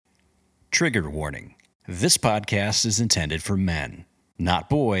Trigger warning. This podcast is intended for men. Not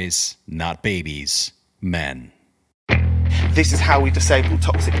boys, not babies, men. This is how we disable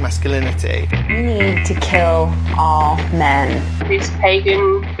toxic masculinity. We need to kill all men. This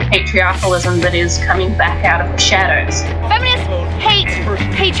pagan patriarchalism that is coming back out of the shadows. Feminists hate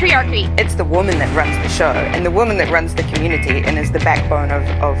patriarchy. It's the woman that runs the show and the woman that runs the community and is the backbone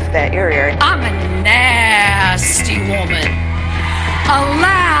of that area. I'm a nasty woman. A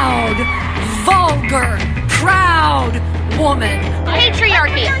loud, vulgar, proud woman.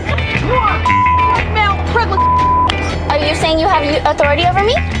 Patriarchy. You are male privilege. Are you saying you have authority over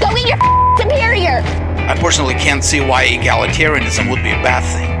me? Go get your superior. I personally can't see why egalitarianism would be a bad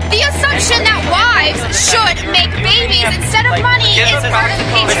thing. The assumption that wives should make babies instead of money is part of the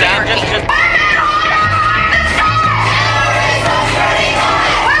patriarchy.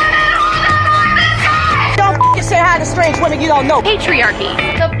 Don't say hi to strange women you don't know. Patriarchy.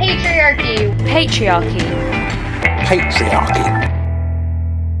 The patriarchy. Patriarchy. Patriarchy.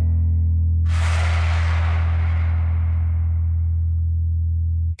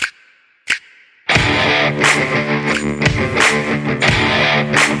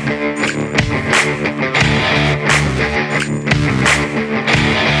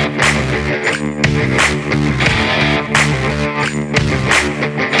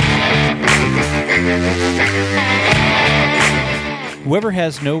 Whoever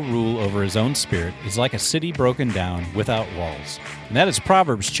has no rule over his own spirit is like a city broken down without walls. And that is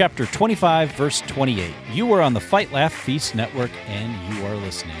Proverbs chapter 25, verse 28. You are on the Fight, Laugh, Feast Network, and you are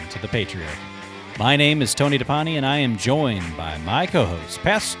listening to The Patriarchy. My name is Tony DePani, and I am joined by my co-host,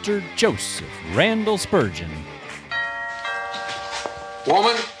 Pastor Joseph Randall Spurgeon.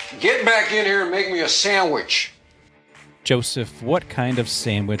 Woman, get back in here and make me a sandwich. Joseph, what kind of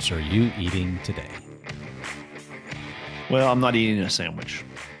sandwich are you eating today? Well, I'm not eating a sandwich.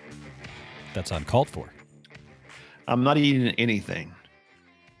 That's uncalled for. I'm not eating anything.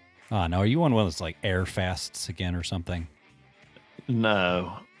 Oh, no, are you on one of those like air fasts again or something?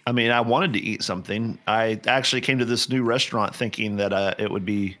 No. I mean, I wanted to eat something. I actually came to this new restaurant thinking that it would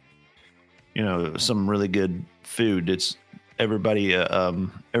be, some really good food. It's everybody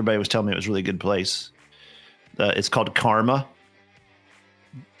was telling me it was a really good place. It's called Karma.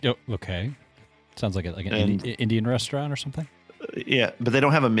 Oh, okay. Sounds like an Indian restaurant or something? Yeah, but they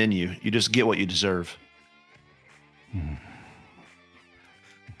don't have a menu. You just get what you deserve.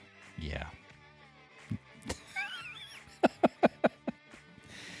 Yeah.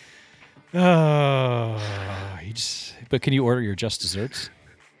 But can you order your just desserts?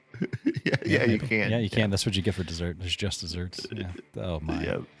 Yeah, you can. Yeah, you can. That's what you get for dessert. There's just desserts. Yeah. Oh, my.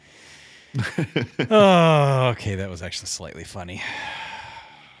 Yep. Oh, okay. That was actually slightly funny.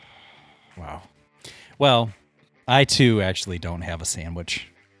 Wow. Well, I too actually don't have a sandwich.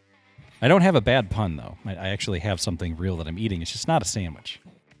 I don't have a bad pun, though. I actually have something real that I'm eating. It's just not a sandwich.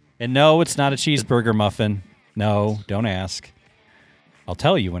 And no, it's not a cheeseburger muffin. No, don't ask. I'll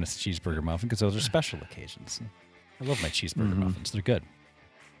tell you when it's a cheeseburger muffin because those are special occasions. I love my cheeseburger muffins. They're good.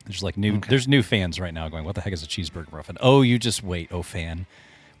 There's There's new fans right now going, what the heck is a cheeseburger muffin? Oh, you just wait, oh fan.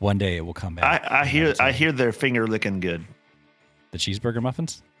 One day it will come back. I hear they're finger licking good. The cheeseburger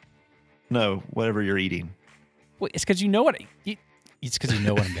muffins? No, whatever you're eating. Well, it's because you know what it's because you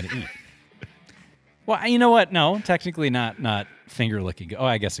know what I'm going to eat. Well, you know what? No, technically not finger licking. Oh,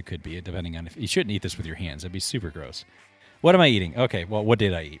 I guess it could be, depending on if you shouldn't eat this with your hands. That'd be super gross. What am I eating? Okay, well, what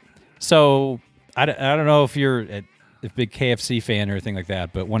did I eat? So I don't know if you're a big KFC fan or anything like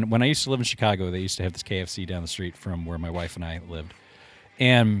that, but when I used to live in Chicago, they used to have this KFC down the street from where my wife and I lived.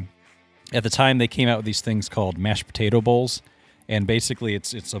 And at the time, they came out with these things called mashed potato bowls. And basically,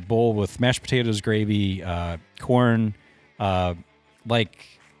 it's a bowl with mashed potatoes, gravy, corn, like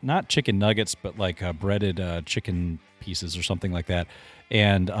not chicken nuggets, but like breaded chicken pieces or something like that,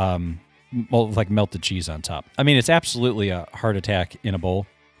 and like melted cheese on top. I mean, it's absolutely a heart attack in a bowl,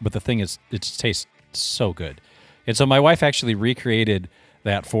 but the thing is, it tastes so good. And so my wife actually recreated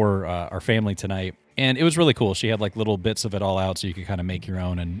that for our family tonight, and it was really cool. She had like little bits of it all out, so you could kind of make your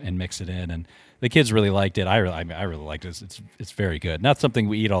own and mix it in, and the kids really liked it. I really liked it. It's very good. Not something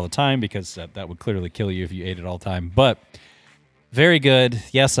we eat all the time because that would clearly kill you if you ate it all the time. But very good.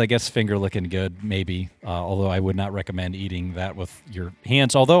 Yes, I guess finger licking good, maybe. Although I would not recommend eating that with your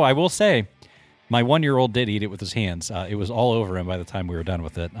hands. Although I will say, my 1-year-old did eat it with his hands. It was all over him by the time we were done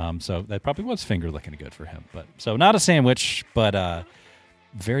with it. So that probably was finger licking good for him. But so not a sandwich, but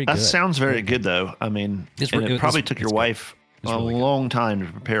very good. That sounds very good, though. I mean, it probably took your wife a long time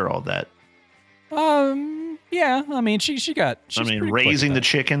to prepare all that. Yeah. I mean, she's raising the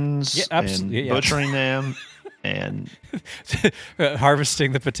chickens and butchering them. and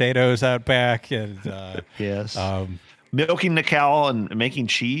harvesting the potatoes out back, and yes, milking the cow and making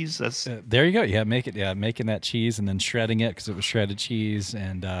cheese. That's there you go. Yeah, making that cheese and then shredding it because it was shredded cheese.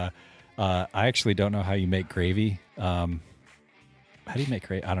 And I actually don't know how you make gravy. How do you make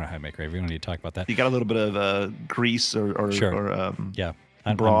gravy? I don't know how to make gravy. We don't need to talk about that. You got a little bit of grease or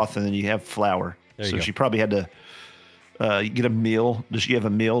broth, and then you have flour. So she probably had to get a mill. Does she have a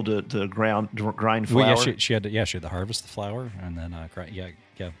mill to grind flour? Well, yeah, she had to harvest the flour and then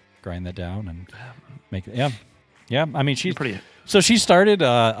grind that down and make it. Yeah. I mean, she's pretty. So she started.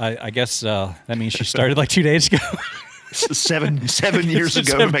 I guess that means she started like 2 days ago. 7 years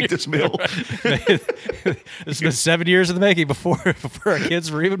ago to make this meal. It's been 7 years in the making before our kids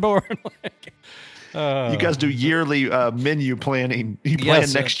were even born. You guys do yearly menu planning. You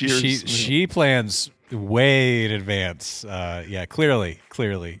plan next year. She plans way in advance. Clearly.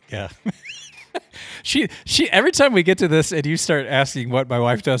 Yeah. She every time we get to this and you start asking what my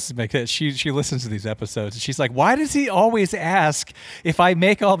wife does to make it, she listens to these episodes and she's like, why does he always ask if I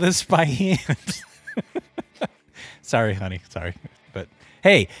make all this by hand? Sorry, honey. Sorry. But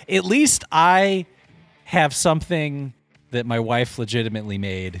hey, at least I have something that my wife legitimately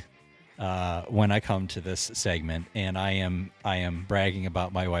made when I come to this segment, and I am bragging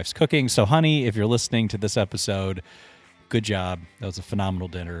about my wife's cooking. So, honey, if you're listening to this episode, good job. That was a phenomenal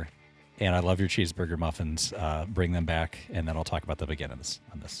dinner, and I love your cheeseburger muffins. Bring them back, and then I'll talk about them again on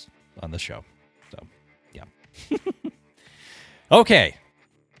this show. So, yeah. Okay.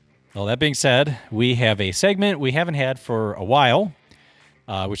 Well, that being said, we have a segment we haven't had for a while,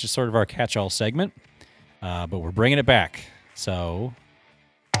 which is sort of our catch-all segment, but we're bringing it back. So,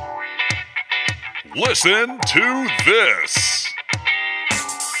 listen to this.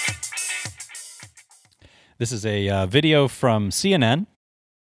 This is a video from CNN,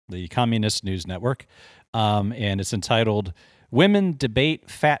 the Communist News Network, and it's entitled "Women Debate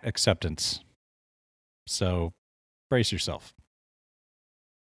Fat Acceptance." So, brace yourself.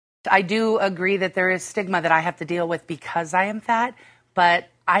 I do agree that there is stigma that I have to deal with because I am fat, but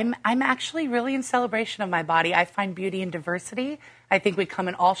I'm actually really in celebration of my body. I find beauty in diversity. I think we come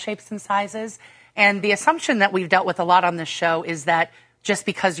in all shapes and sizes. And the assumption that we've dealt with a lot on this show is that just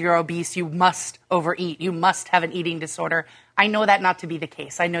because you're obese, you must overeat. You must have an eating disorder. I know that not to be the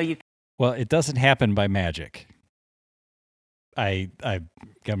case. I know you. Well, it doesn't happen by magic. I'm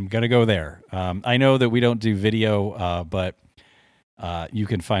going to go there. I know that we don't do video, but you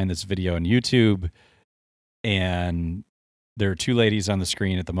can find this video on YouTube, and there are two ladies on the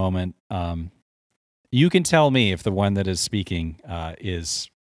screen at the moment. You can tell me if the one that is speaking is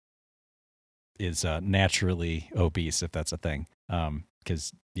naturally obese, if that's a thing.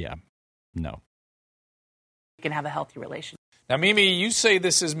 Because, no. You can have a healthy relationship. Now, Mimi, you say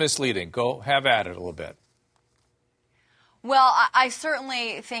this is misleading. Go have at it a little bit. Well, I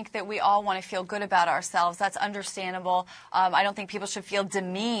certainly think that we all want to feel good about ourselves. That's understandable. I don't think people should feel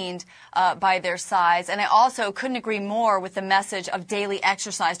demeaned by their size. And I also couldn't agree more with the message of daily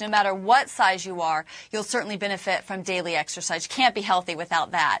exercise. No matter what size you are, you'll certainly benefit from daily exercise. You can't be healthy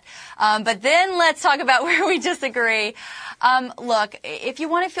without that. But then let's talk about where we disagree. Look, if you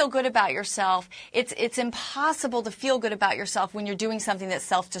want to feel good about yourself, it's impossible to feel good about yourself when you're doing something that's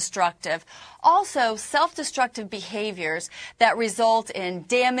self-destructive. Also, self-destructive behaviors that result in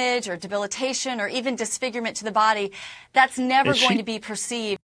damage or debilitation or even disfigurement to the body, that's never going to be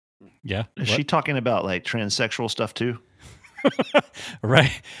perceived. Yeah. Is she talking about like transsexual stuff too?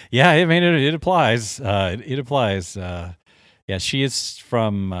 Right. Yeah, I mean, it applies. It applies. Yeah, she is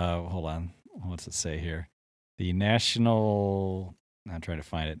from, hold on. What's it say here? The National, I'm trying to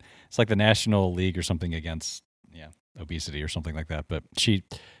find it. It's like the National League or something against, obesity or something like that. But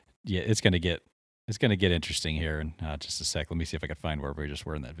it's going to get interesting here in just a sec. Let me see if I can find where we just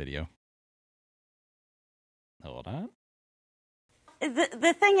were in that video. Hold on.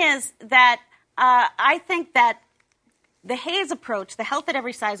 The thing is that I think that the HAES approach, the health at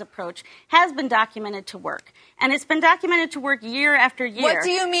every size approach, has been documented to work. And it's been documented to work year after year. What do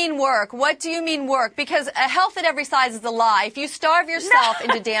you mean work? What do you mean work? Because a health at every size is a lie. If you starve yourself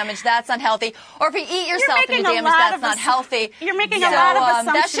into damage, that's unhealthy. Or if you eat yourself into damage, that's not healthy. You're making a lot of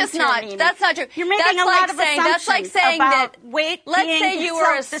assumptions. That's just not. Here, that's not true. You're making a lot of assumptions. That's like saying about that. Weight Let's being say you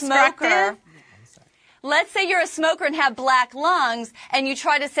were a smoker. Let's say you're a smoker and have black lungs, and you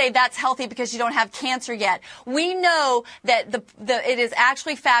try to say that's healthy because you don't have cancer yet. We know that it is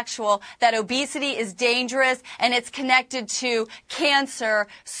actually factual that obesity is dangerous, and it's connected to cancer,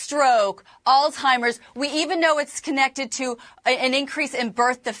 stroke, Alzheimer's. We even know it's connected to an increase in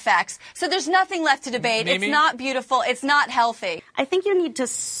birth defects. So there's nothing left to debate. Mimi? It's not beautiful. It's not healthy. I think you need to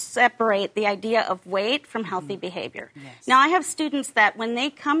separate the idea of weight from healthy behavior. Yes. Now, I have students that when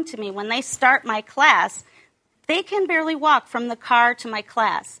they come to me, when they start my class, they can barely walk from the car to my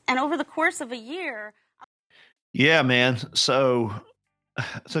class. And over the course of a year... Yeah, man. So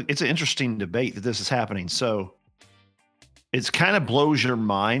it's an interesting debate that this is happening. So it kind of blows your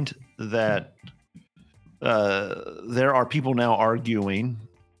mind that there are people now arguing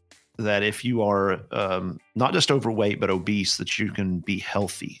that if you are not just overweight but obese, that you can be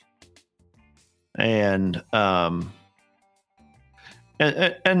healthy. And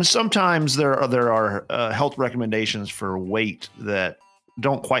sometimes there are health recommendations for weight that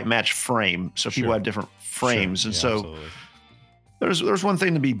don't quite match frame. So people have different frames, and so absolutely. there's one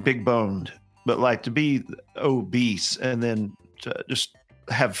thing to be big boned, but like to be obese and then to just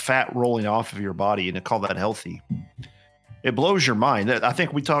have fat rolling off of your body and to call that healthy, it blows your mind. I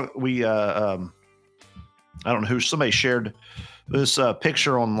think I don't know who, somebody shared this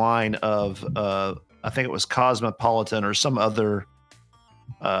picture online of I think it was Cosmopolitan or some other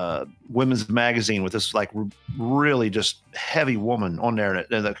women's magazine with this like really just heavy woman on there,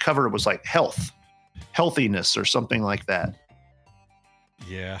 and the cover was like healthiness or something like that.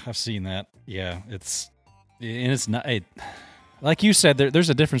 Yeah, I've seen that. Yeah, it's not like you said. There's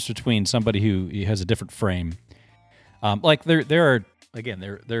a difference between somebody who has a different frame. Like there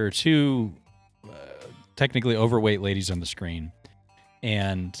are two technically overweight ladies on the screen,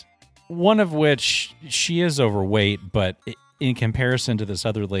 and one of which she is overweight, but in comparison to this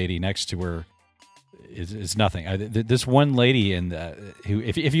other lady next to her, is nothing. This one lady who,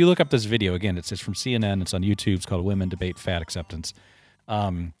 if you look up this video again, it's from CNN. It's on YouTube. It's called "Women Debate Fat Acceptance."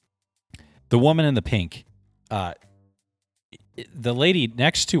 The woman in the pink, the lady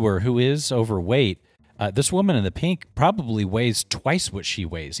next to her who is overweight, this woman in the pink probably weighs twice what she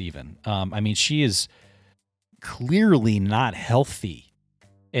weighs even. I mean, she is clearly not healthy.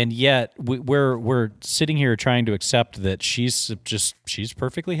 And yet we're sitting here trying to accept that she's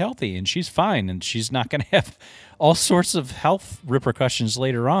perfectly healthy and she's fine and she's not going to have all sorts of health repercussions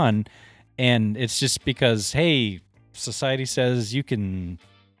later on. And it's just because, hey, society says you can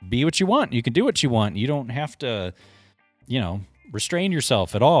be what you want. You can do what you want. You don't have to, restrain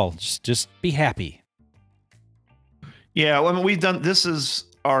yourself at all. Just be happy. Yeah. I mean, this is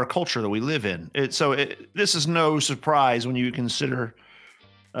our culture that we live in. This is no surprise when you consider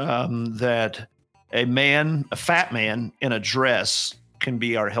that a fat man in a dress can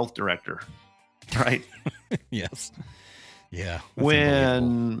be our health director, right? Yes. Yeah.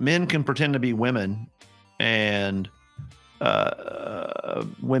 When men can pretend to be women and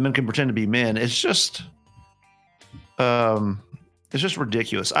women can pretend to be men, it's just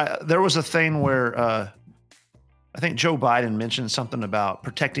ridiculous. There was a thing where I think Joe Biden mentioned something about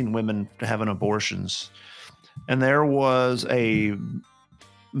protecting women to having abortions, and there was a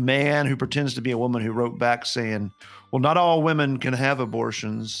man who pretends to be a woman who wrote back saying, well, not all women can have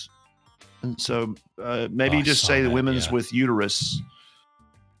abortions. And so maybe just say the women's with uterus.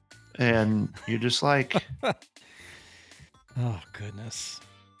 And you're just like, oh, goodness.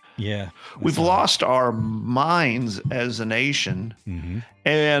 Yeah. We've lost our minds as a nation. Mm-hmm.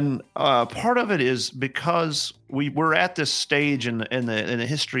 And part of it is because we're at this stage in the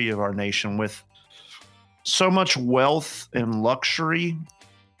history of our nation with so much wealth and luxury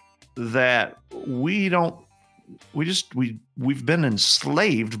that we've been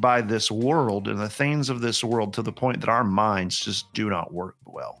enslaved by this world and the things of this world to the point that our minds just do not work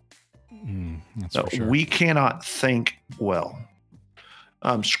well. That's for sure. We cannot think well.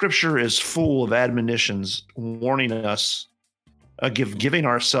 Scripture is full of admonitions warning us, giving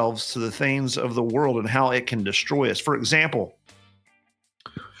ourselves to the things of the world and how it can destroy us. For example,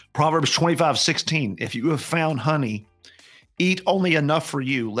 Proverbs 25:16, if you have found honey, eat only enough for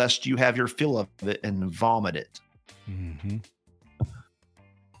you, lest you have your fill of it and vomit it. Mm-hmm.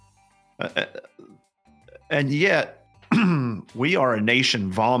 And yet, we are a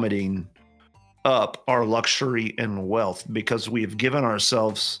nation vomiting up our luxury and wealth because we have given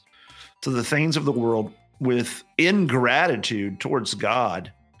ourselves to the things of the world with ingratitude towards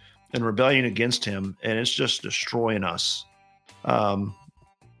God and rebellion against Him, and it's just destroying us.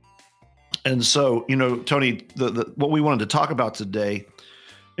 And so, Tony, what we wanted to talk about today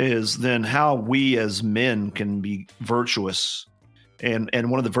is then how we as men can be virtuous And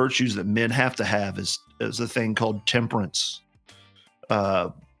one of the virtues that men have to have is a thing called temperance,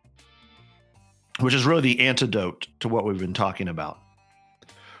 which is really the antidote to what we've been talking about.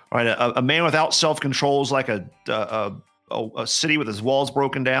 All right, a man without self-control is like a city with its walls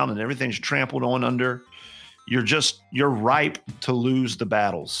broken down and everything's trampled on under. You're ripe to lose the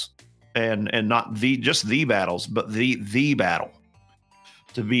battles, and not just the battles, but the battle,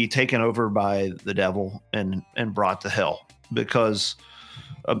 to be taken over by the devil and brought to hell, because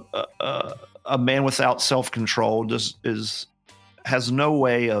a man without self-control has no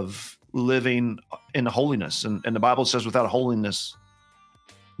way of living in holiness, and the Bible says without holiness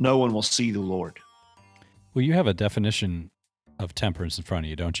no one will see the Lord. Well, you have a definition of temperance in front of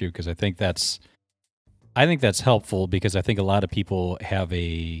you, don't you? Because I think that's helpful, because I think a lot of people have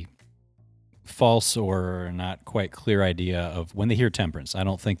a false or not quite clear idea of when they hear temperance. I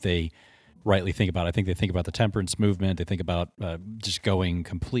don't think they rightly think about it. I think they think about the temperance movement. They think about just going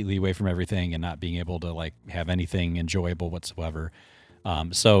completely away from everything and not being able to like have anything enjoyable whatsoever.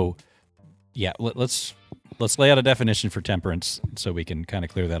 So yeah, let's lay out a definition for temperance so we can kind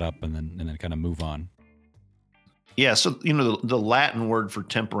of clear that up and then kind of move on. Yeah, so the Latin word for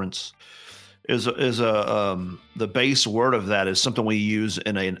temperance is the base word of that is something we use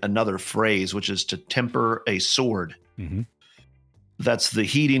in another phrase, which is to temper a sword. Mm-hmm. That's the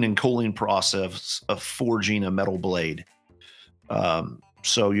heating and cooling process of forging a metal blade.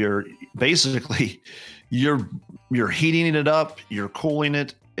 So you're basically you're heating it up, you're cooling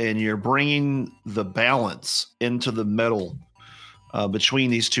it, and you're bringing the balance into the metal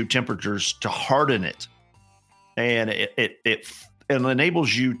between these two temperatures to harden it, and it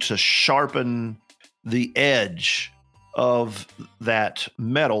enables you to sharpen the edge of that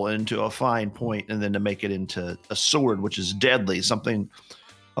metal into a fine point, and then to make it into a sword, which is deadly,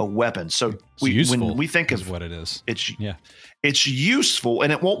 a weapon. So when we think of what it is, it's useful,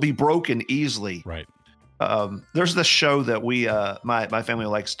 and it won't be broken easily. Right. There's this show that my family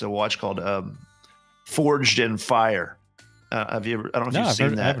likes to watch called Forged in Fire. Have you ever? I don't know if you've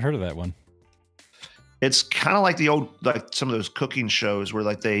seen that. I haven't heard of that one. It's kind of like some of those cooking shows where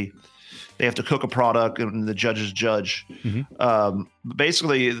like they have to cook a product and the judges judge. Mm-hmm.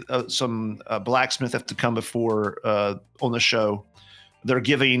 Basically, some blacksmith have to come before on the show. They're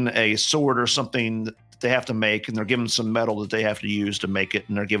giving a sword or something that they have to make, and they're given some metal that they have to use to make it,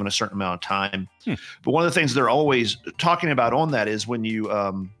 and they're given a certain amount of time. But one of the things they're always talking about on that is when you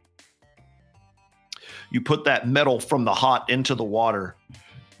put that metal from the hot into the water,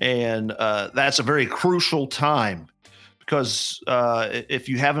 and that's a very crucial time, because if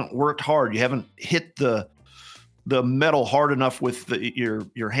you haven't worked hard, you haven't hit the metal hard enough with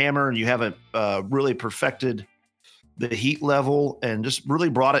your hammer, and you haven't really perfected the heat level and just really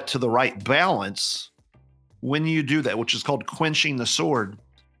brought it to the right balance. When you do that, which is called quenching the sword,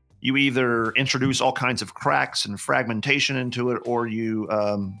 you either introduce all kinds of cracks and fragmentation into it, or you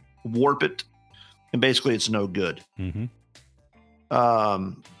warp it, and basically it's no good. Mm-hmm.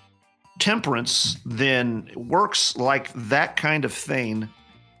 Temperance then works like that kind of thing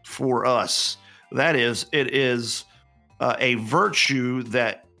for us. That is, it is a virtue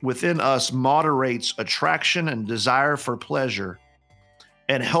that within us moderates attraction and desire for pleasure,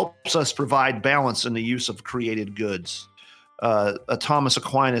 and helps us provide balance in the use of created goods. Thomas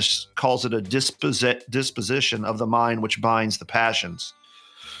Aquinas calls it a disposition of the mind which binds the passions.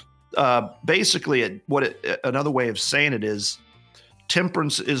 Basically, another way of saying it is,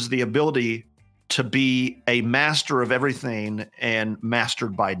 temperance is the ability to be a master of everything and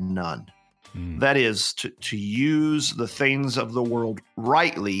mastered by none. That is, to use the things of the world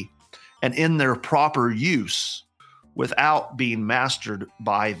rightly and in their proper use without being mastered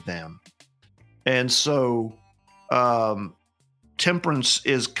by them. And so temperance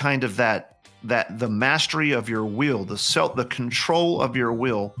is kind of that the mastery of your will, the control of your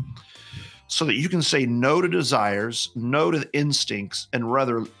will, so that you can say no to desires, no to instincts, and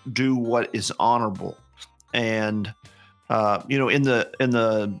rather do what is honorable. And in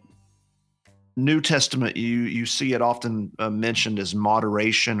the New Testament, you see it often mentioned as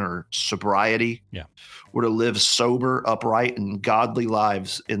moderation or sobriety. Yeah. Or to live sober, upright, and godly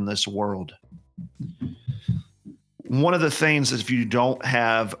lives in this world. One of the things is, if you don't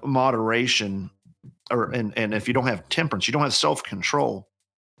have moderation, and if you don't have temperance, you don't have self-control,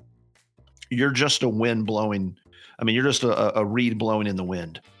 you're just a wind blowing. I mean, you're just a reed blowing in the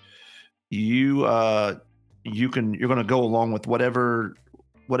wind. You're going to go along with whatever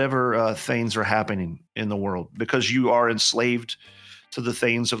things are happening in the world, because you are enslaved to the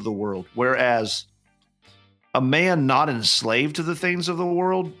things of the world. Whereas a man not enslaved to the things of the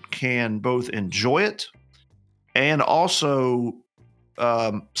world can both enjoy it and also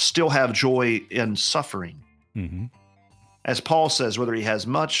still have joy in suffering. Mm-hmm. As Paul says, whether he has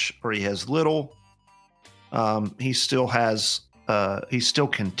much or he has little, he's still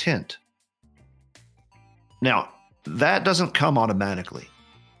content. Now, that doesn't come automatically.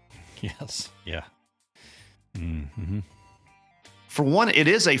 Yes. Yeah. Mm-hmm. For one, it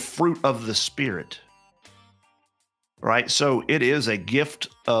is a fruit of the Spirit, right? So it is a gift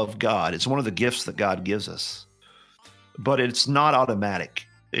of God. It's one of the gifts that God gives us, but it's not automatic.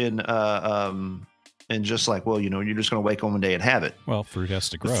 And just like, well, you're just going to wake up one day and have it. Well, fruit has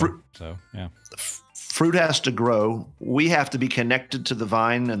to grow. So yeah, fruit has to grow. We have to be connected to the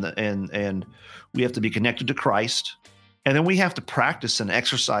vine, and we have to be connected to Christ, and then we have to practice and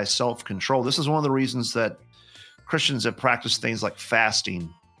exercise self-control. This is one of the reasons that Christians have practiced things like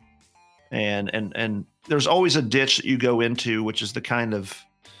fasting, and there's always a ditch that you go into, which is the kind of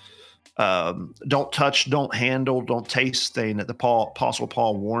don't touch, don't handle, don't taste thing that the Apostle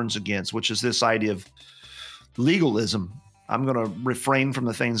Paul warns against, which is this idea of legalism. I'm going to refrain from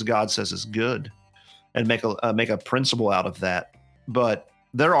the things God says is good and make a principle out of that. But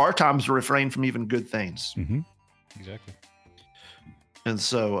there are times to refrain from even good things. Mm-hmm. Exactly. And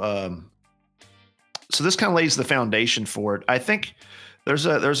so this kind of lays the foundation for it. I think there's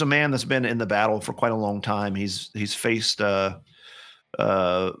a man that's been in the battle for quite a long time. He's faced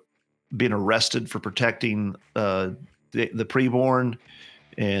being arrested for protecting the preborn,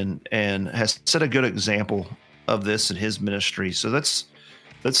 and has set a good example of this in his ministry. So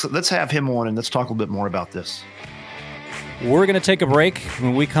let's have him on and let's talk a little bit more about this. We're going to take a break.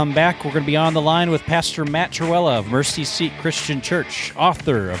 When we come back, we're going to be on the line with Pastor Matt Truella of Mercy Seat Christian Church,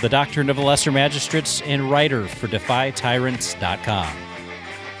 author of The Doctrine of the Lesser Magistrates and writer for DefyTyrants.com.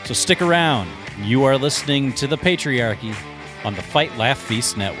 So stick around. You are listening to The Patriarchy on the Fight, Laugh,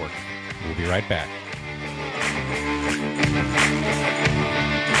 Feast Network. We'll be right back.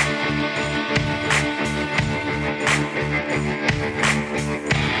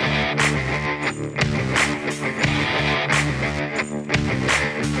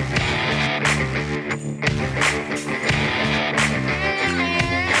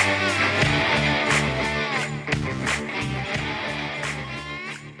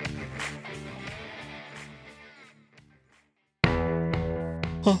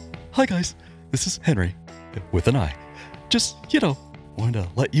 Hi guys, this is Henry, with an I. Just, wanted to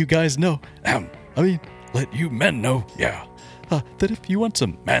let you guys know, let you men know, that if you want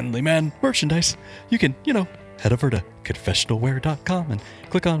some manly man merchandise, you can, head over to confessionalwear.com and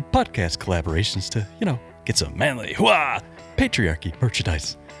click on podcast collaborations to, get some manly, patriarchy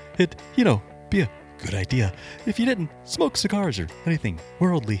merchandise. It'd, be a good idea if you didn't smoke cigars or anything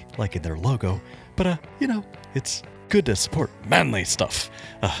worldly like in their logo, but, it's good to support manly stuff.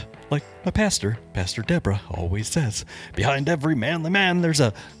 Like my pastor, Pastor Deborah, always says, behind every manly man, there's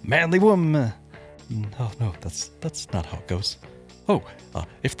a manly woman. Oh, no, that's not how it goes. Oh,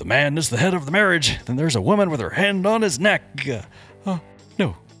 if the man is the head of the marriage, then there's a woman with her hand on his neck. No,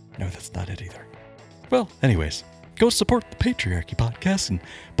 that's not it either. Well, anyways, go support the Patriarchy podcast and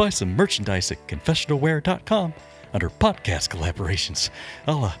buy some merchandise at confessionalwear.com under podcast collaborations.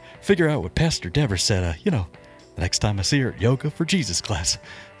 I'll figure out what Pastor Deborah said, the next time I see her at Yoga for Jesus class.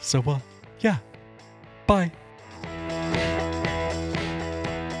 So, bye.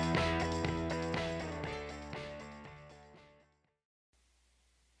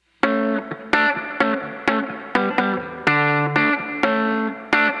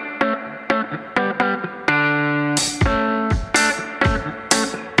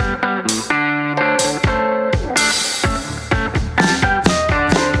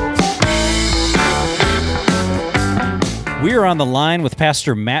 We are on the line with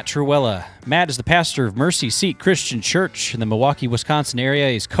Pastor Matt Truella. Matt is the pastor of Mercy Seat Christian Church in the Milwaukee, Wisconsin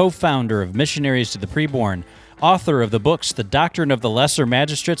area. He's co-founder of Missionaries to the Preborn, author of the books The Doctrine of the Lesser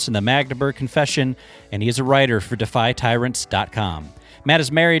Magistrates and the Magdeburg Confession, and he is a writer for DefyTyrants.com. Matt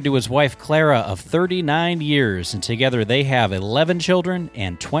is married to his wife Clara of 39 years, and together they have 11 children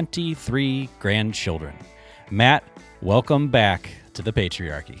and 23 grandchildren. Matt, welcome back to the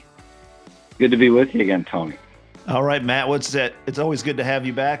Patriarchy. Good to be with you again, Tony. All right, Matt, what's that? It's always good to have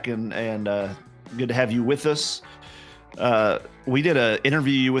you back and good to have you with us. We did an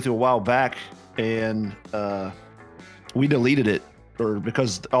interview with you a while back, and we deleted it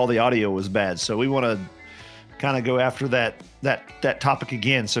because all the audio was bad. So we want to kind of go after that topic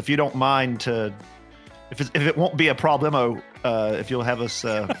again. So if you don't mind, if it won't be a problemo, if you'll have us.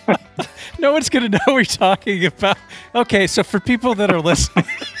 No one's going to know what you're talking about. Okay, so for people that are listening.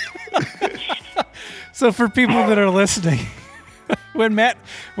 when Matt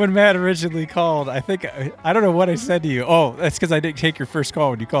originally called, I think I don't know what I said to you. Oh, that's because I didn't take your first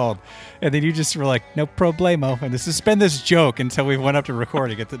call when you called, and then you just were like, "No problemo," and this has been this joke until we went up to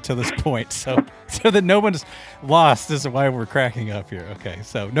recording it to this point. So that no one's lost. This is why we're cracking up here. Okay,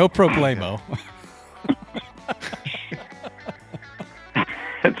 so no problemo.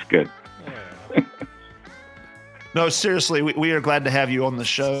 That's good. No, seriously, we are glad to have you on the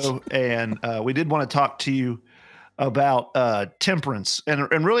show, and we did want to talk to you about temperance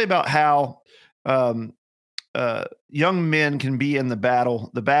and really about how young men can be in the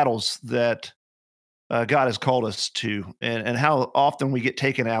battles that God has called us to, and how often we get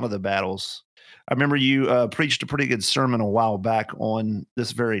taken out of the battles. I remember you preached a pretty good sermon a while back on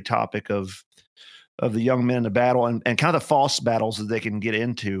this very topic of the young men in the battle and kind of the false battles that they can get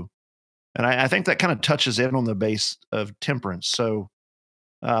into. And I think that kind of touches in on the base of temperance. So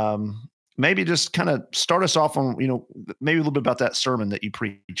maybe just kind of start us off on, maybe a little bit about that sermon that you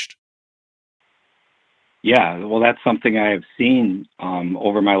preached. Yeah, well, that's something I have seen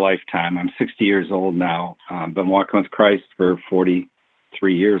over my lifetime. I'm 60 years old now. Been walking with Christ for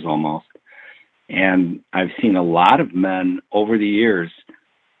 43 years almost. And I've seen a lot of men over the years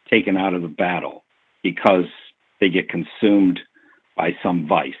taken out of the battle because they get consumed by some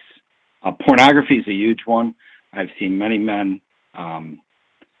vice. Pornography is a huge one. I've seen many men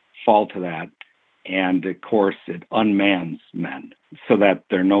fall to that. And, of course, it unmans men so that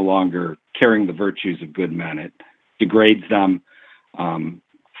they're no longer carrying the virtues of good men. It degrades them,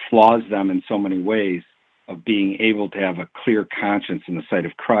 flaws them in so many ways of being able to have a clear conscience in the sight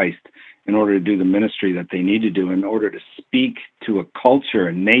of Christ in order to do the ministry that they need to do, in order to speak to a culture,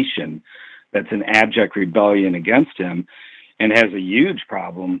 a nation that's in abject rebellion against him and has a huge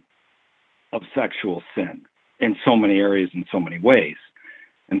problem of sexual sin in so many areas, in so many ways.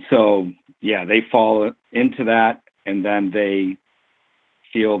 And so, yeah, they fall into that, and then they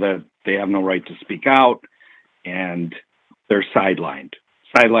feel that they have no right to speak out, and they're sidelined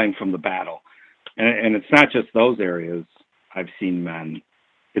from the battle. And it's not just those areas I've seen men.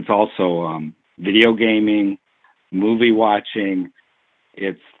 It's also video gaming, movie watching.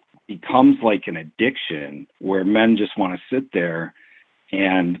 It becomes like an addiction where men just want to sit there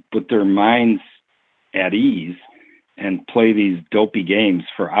and put their minds at ease and play these dopey games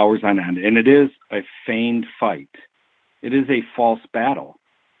for hours on end. And it is a feigned fight. It is a false battle.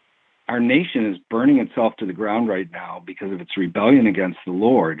 Our nation is burning itself to the ground right now because of its rebellion against the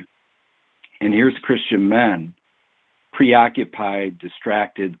Lord. And here's Christian men preoccupied,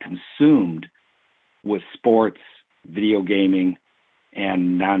 distracted, consumed with sports, video gaming,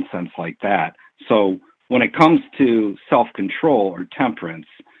 and nonsense like that. So when it comes to self-control or temperance,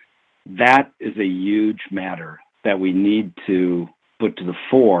 that is a huge matter that we need to put to the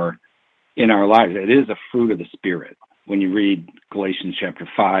fore in our lives. It is a fruit of the Spirit. When you read Galatians chapter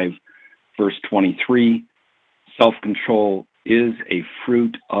 5, verse 23, self-control is a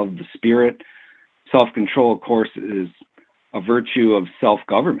fruit of the Spirit. Self-control, of course, is a virtue of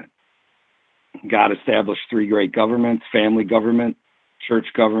self-government. God established three great governments: family government, church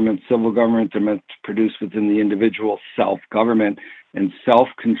government, civil government. They're meant to produce within the individual self-government. And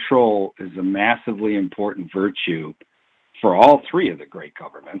self-control is a massively important virtue for all three of the great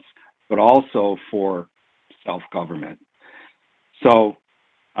governments, but also for self-government. So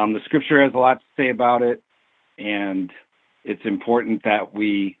the scripture has a lot to say about it, and it's important that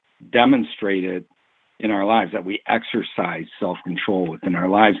we demonstrate it in our lives, that we exercise self-control within our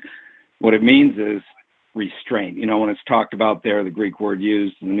lives. What it means is restraint. When it's talked about there, the Greek word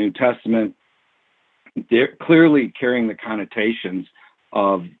used in the New Testament, they're clearly carrying the connotations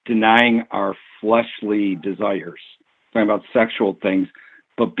of denying our fleshly desires, talking about sexual things,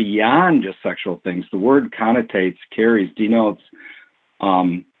 but beyond just sexual things. The word denotes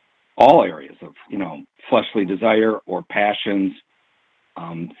all areas of, fleshly desire or passions,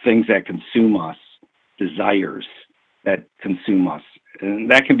 things that consume us, desires that consume us. And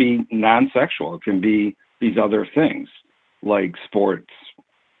that can be non-sexual. It can be these other things like sports,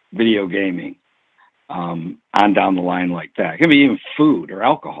 video gaming, on down the line like that. It can be even food or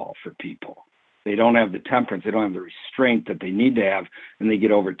alcohol for people. They don't have the temperance, they don't have the restraint that they need to have, and they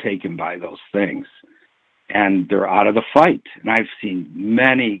get overtaken by those things. And they're out of the fight. And I've seen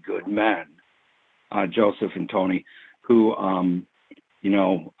many good men, Joseph and Tony, who, on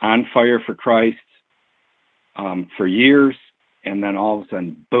fire for Christ for years, and then all of a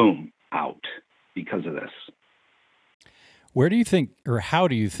sudden, boom, out because of this. Where do you think, or how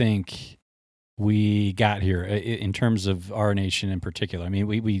do you think we got here in terms of our nation in particular? I mean,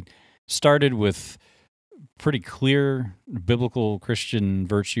 we started with pretty clear biblical Christian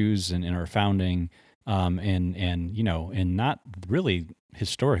virtues in our founding. and in not really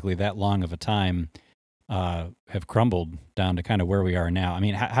historically that long of a time, have crumbled down to kind of where we are now. I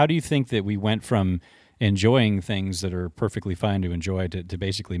mean, how do you think that we went from enjoying things that are perfectly fine to enjoy to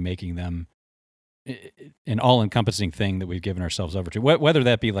basically making them an all-encompassing thing that we've given ourselves over to, whether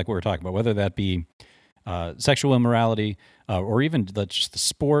that be like what we're talking about, whether that be sexual immorality, or even just the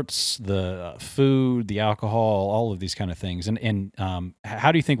sports, the food, the alcohol, all of these kind of things. And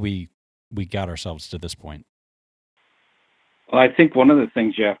how do you think we got ourselves to this point? Well, I think one of the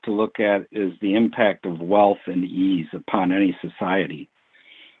things you have to look at is the impact of wealth and ease upon any society.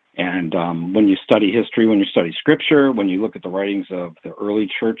 And when you study history, when you study scripture, when you look at the writings of the early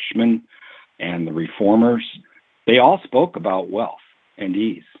churchmen and the reformers, they all spoke about wealth and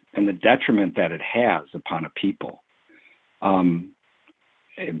ease and the detriment that it has upon a people.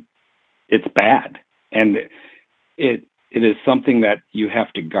 It's bad. And it is something that you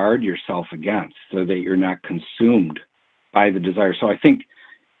have to guard yourself against so that you're not consumed by the desire. So I think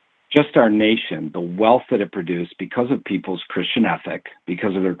just our nation, the wealth that it produced because of people's Christian ethic,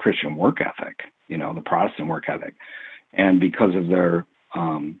 because of their Christian work ethic, the Protestant work ethic, and because of their,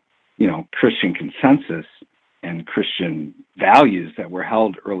 Christian consensus and Christian values that were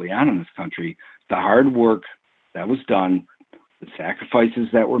held early on in this country, the hard work that was done, the sacrifices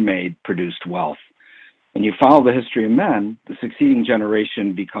that were made produced wealth. And you follow the history of men, the succeeding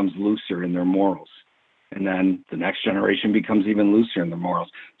generation becomes looser in their morals. And then the next generation becomes even looser in their morals.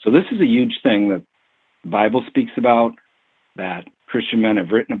 So this is a huge thing that the Bible speaks about, that Christian men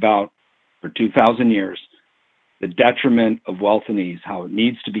have written about for 2,000 years, the detriment of wealth and ease, how it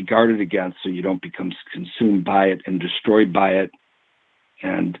needs to be guarded against so you don't become consumed by it and destroyed by it.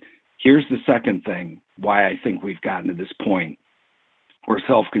 And here's the second thing, why I think we've gotten to this point where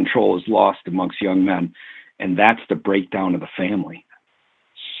self-control is lost amongst young men, and that's the breakdown of the family.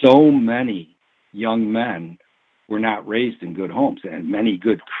 So many young men were not raised in good homes, and many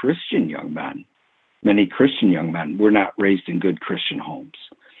Christian young men were not raised in good Christian homes.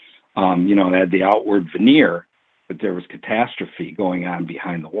 They had the outward veneer, but there was catastrophe going on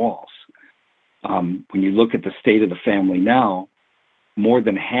behind the walls. When you look at the state of the family now, more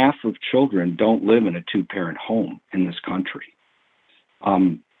than half of children don't live in a two-parent home in this country.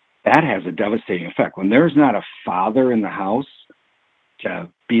 That has a devastating effect. When there's not a father in the house to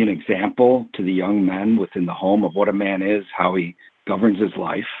be an example to the young men within the home of what a man is, how he governs his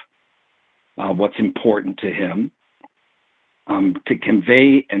life, what's important to him, to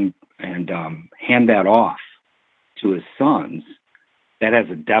convey and hand that off to his sons, that has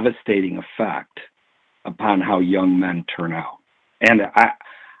a devastating effect upon how young men turn out. And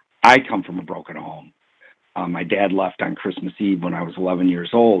I come from a broken home. My dad left on Christmas Eve when I was 11 years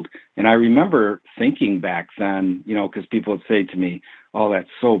old. And I remember thinking back then, because people would say to me, "Oh, that's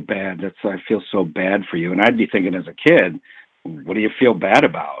so bad. I feel so bad for you." And I'd be thinking as a kid, what do you feel bad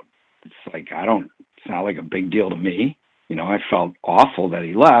about? It's like, it's not like a big deal to me. I felt awful that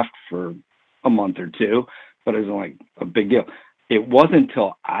he left for a month or two, but it wasn't like a big deal. It wasn't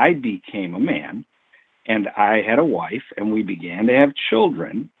until I became a man and I had a wife and we began to have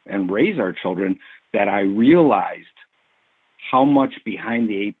children and raise our children that I realized how much behind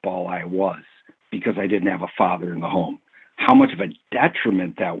the eight ball I was because I didn't have a father in the home, how much of a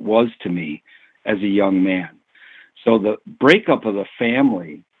detriment that was to me as a young man. So the breakup of the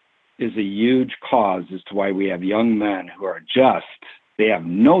family is a huge cause as to why we have young men who are they have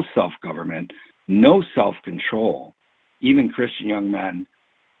no self-government, no self-control. Even Christian young men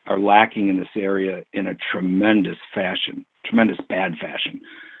are lacking in this area in a tremendous bad fashion.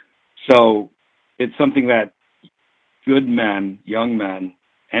 So it's something that good men, young men,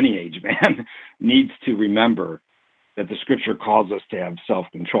 any age man needs to remember, that the scripture calls us to have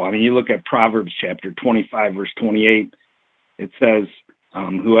self-control. I mean, you look at Proverbs chapter 25, verse 28, it says,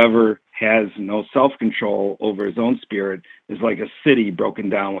 whoever has no self-control over his own spirit is like a city broken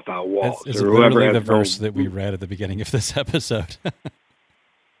down without walls. It's literally the verse that we read at the beginning of this episode.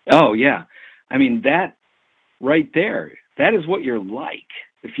 Oh, yeah. I mean, that right there, that is what you're like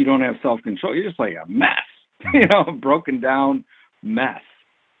if you don't have self-control. You're just like a mess, a broken down mess.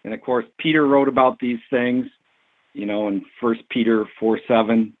 And, of course, Peter wrote about these things, in 1 Peter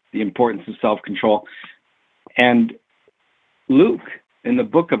 4:7, the importance of self-control. And Luke, in the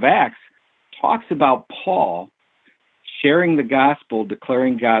book of Acts, talks about Paul sharing the gospel,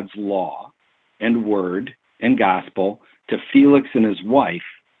 declaring God's law and word and gospel to Felix and his wife.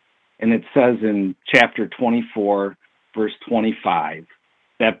 And it says in chapter 24, verse 25,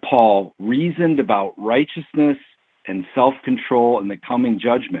 that Paul reasoned about righteousness and self-control and the coming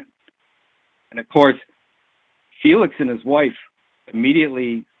judgment. And of course, Felix and his wife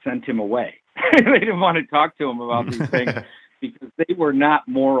immediately sent him away. They didn't want to talk to him about these things because they were not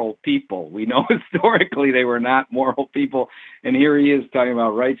moral people. We know historically they were not moral people. And here he is talking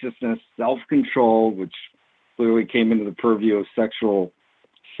about righteousness, self-control, which clearly came into the purview of sexual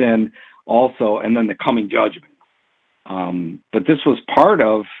sin also, and then the coming judgment. But this was part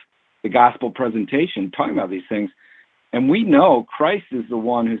of the gospel presentation, talking about these things. And we know Christ is the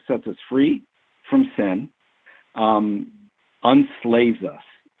one who sets us free from sin, unslaves us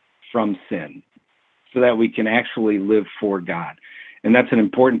from sin, so that we can actually live for God. And that's an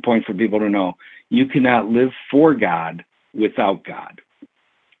important point for people to know. You cannot live for God without God.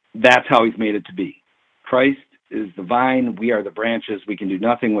 That's how he's made it to be. Christ is the vine. We are the branches. We can do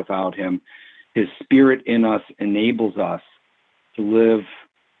nothing without him. His spirit in us enables us to live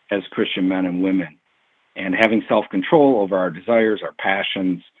as Christian men and women. And having self-control over our desires, our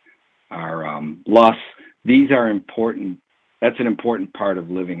passions, our lusts, these are important. That's an important part of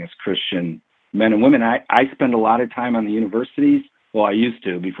living as Christian men and women. I spend a lot of time on the universities. Well, I used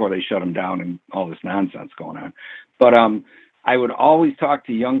to before they shut them down and all this nonsense going on. But I would always talk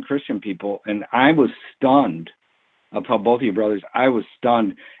to young Christian people, and I was stunned. I'll tell both of you brothers, I was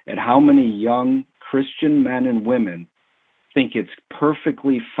stunned at how many young Christian men and women think it's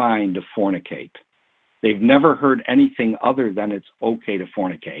perfectly fine to fornicate. They've never heard anything other than it's okay to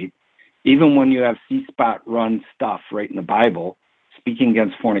fornicate. Even when you have C-spot run stuff right in the Bible speaking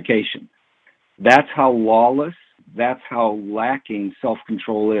against fornication. That's how lawless, that's how lacking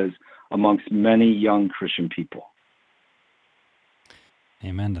self-control is amongst many young Christian people.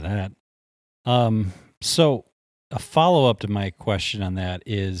 Amen to that. So a follow-up to my question on that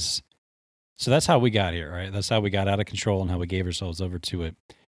is, so that's how we got here, right? That's how we got out of control and how we gave ourselves over to it.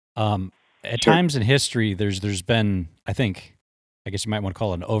 At times in history, there's been, I guess you might want to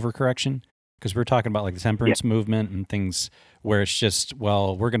call it an overcorrection, because we're talking about like the temperance movement and things where it's just,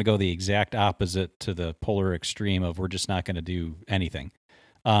 well, we're going to go the exact opposite to the polar extreme of we're just not going to do anything.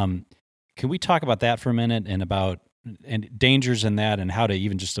 Can we talk about that for a minute and about and dangers in that and how to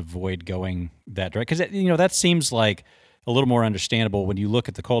even just avoid going that direction? Because, that seems like a little more understandable when you look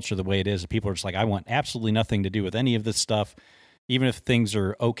at the culture the way it is. People are just like, I want absolutely nothing to do with any of this stuff, even if things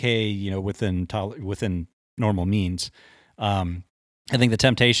are okay, within normal means. I think the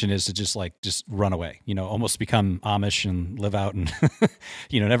temptation is to just run away, almost become Amish and live out and,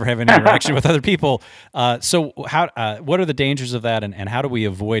 never have any interaction with other people. So what are the dangers of that, and how do we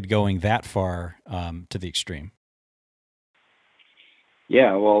avoid going that far to the extreme?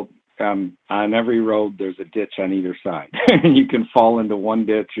 Yeah, well, on every road, there's a ditch on either side. You can fall into one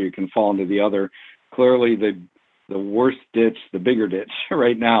ditch or you can fall into the other. Clearly, the worst ditch, the bigger ditch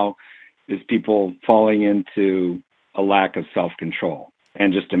right now is people falling into a lack of self-control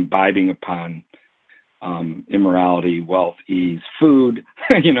and just imbibing upon immorality, wealth, ease, food,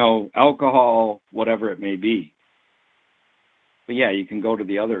 alcohol, whatever it may be. But yeah, you can go to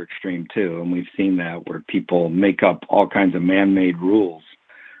the other extreme too, and we've seen that where people make up all kinds of man-made rules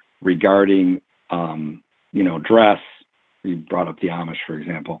regarding, dress. You brought up the Amish, for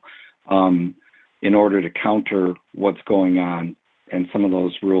example, in order to counter what's going on, and some of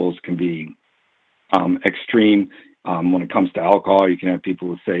those rules can be extreme. When it comes to alcohol, you can have people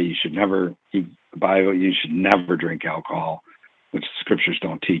who say you should never drink alcohol, which scriptures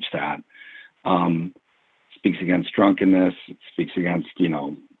don't teach that. Speaks against drunkenness. It speaks against,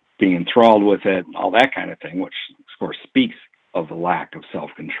 being enthralled with it, and all that kind of thing, which of course speaks of the lack of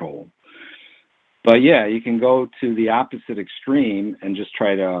self-control. But yeah, you can go to the opposite extreme and just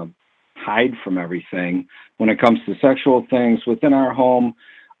try to hide from everything. When it comes to sexual things within our home,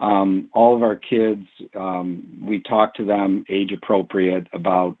 all of our kids, we talk to them age appropriate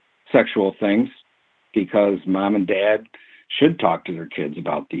about sexual things, because mom and dad should talk to their kids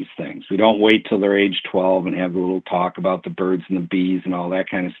about these things. We don't wait till they're age 12 and have a little talk about the birds and the bees and all that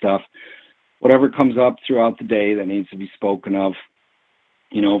kind of stuff. Whatever comes up throughout the day that needs to be spoken of,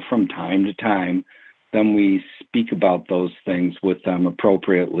 from time to time, then we speak about those things with them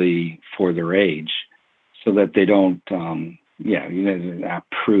appropriately for their age, so that they don't, not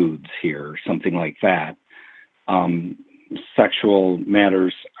prudes here or something like that. Sexual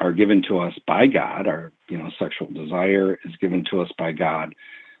matters are given to us by God. Our, sexual desire is given to us by God.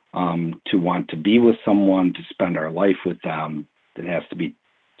 To want to be with someone, to spend our life with them, it has to be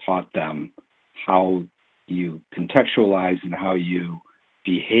taught them how you contextualize and how you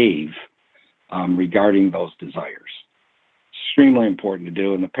behave regarding those desires. Extremely important to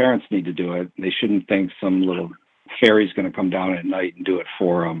do, and the parents need to do it. They shouldn't think some little fairy's going to come down at night and do it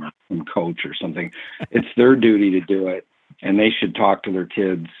for them, or some coach or something. It's their duty to do it, and they should talk to their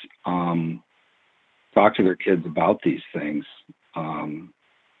kids about these things. And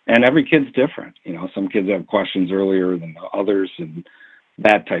and every kid's different. Some kids have questions earlier than others and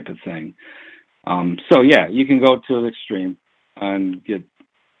that type of thing. So yeah, you can go to the extreme and get,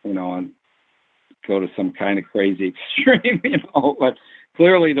 and go to some kind of crazy extreme, but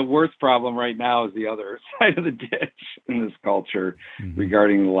clearly the worst problem right now is the other side of the ditch in this culture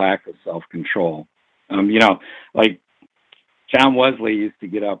regarding the lack of self-control. Like John Wesley used to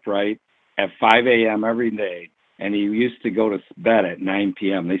get up right at 5 a.m. every day, and he used to go to bed at 9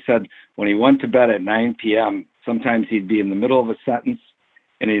 p.m. They said when he went to bed at 9 p.m., sometimes he'd be in the middle of a sentence,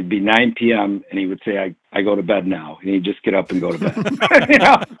 and it'd be 9 p.m., and he would say, I go to bed now. And he'd just get up and go to bed.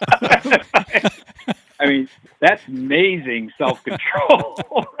 I mean, that's amazing self-control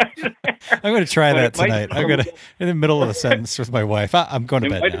right there. I'm going to try that tonight. I'm going to, in the middle of a sentence with my wife, I'm going to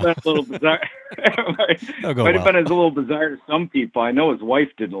bed now. It might have been a little bizarre. Might have been a little bizarre to some people. I know his wife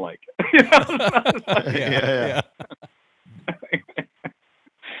didn't like it.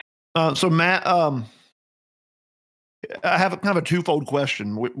 So Matt, I have kind of a twofold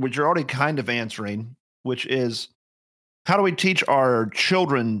question, which you're already kind of answering, which is, how do we teach our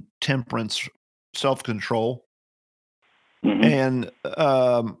children temperance, self-control? And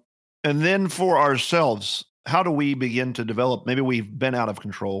then for ourselves, how do we begin to develop? Maybe we've been out of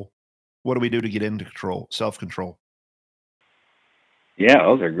control. What do we do to get into control, self-control? Yeah,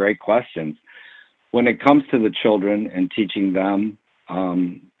 those are great questions. When it comes to the children and teaching them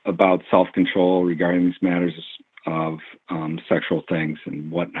about self-control regarding these matters of sexual things and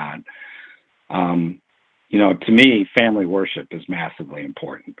whatnot, to me, family worship is massively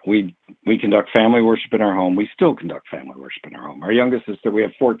important. We conduct family worship in our home. We still conduct family worship in our home. Our youngest sister, we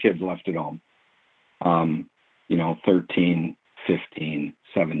have 4 kids left at home. 13, 15,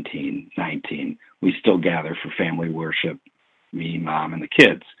 17, 19. We still gather for family worship, me, mom, and the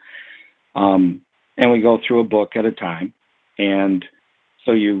kids. And we go through a book at a time. And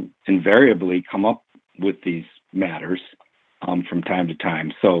so you invariably come up with these matters from time to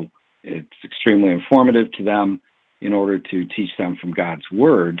time. So it's extremely informative to them in order to teach them from God's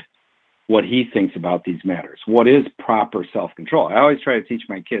word what he thinks about these matters. What is proper self-control? I always try to teach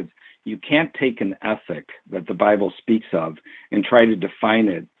my kids, you can't take an ethic that the Bible speaks of and try to define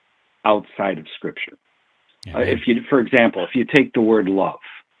it outside of Scripture. For example, if you take the word love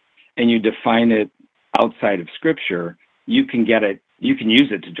and you define it outside of Scripture, you can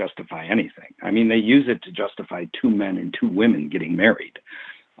use it to justify anything. I mean, they use it to justify 2 men and 2 women getting married.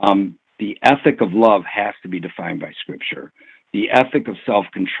 The ethic of love has to be defined by Scripture. The ethic of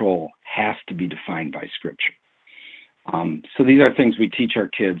self-control has to be defined by Scripture. So these are things we teach our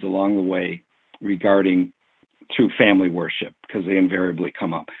kids along the way through family worship, because they invariably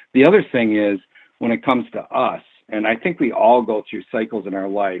come up. The other thing is, when it comes to us, and I think we all go through cycles in our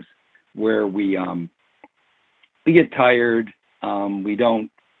lives where we get tired, we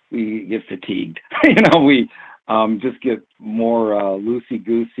get fatigued, we just get more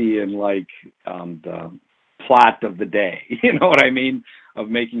loosey-goosey and like the plot of the day, you know what I mean, of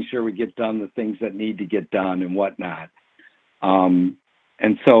making sure we get done the things that need to get done and whatnot. And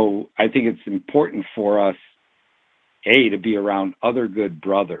so I think it's important for us, to be around other good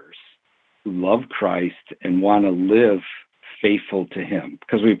brothers who love Christ and want to live faithful to him,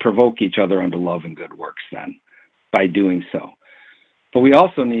 because we provoke each other unto love and good works then by doing so. But we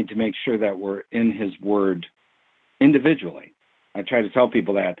also need to make sure that we're in his word individually. I try to tell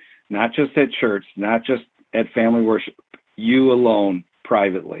people that, not just at church, not just at family worship, you alone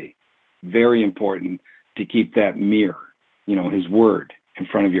privately. Very important to keep that mirror, his word in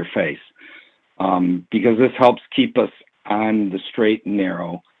front of your face. Because this helps keep us on the straight and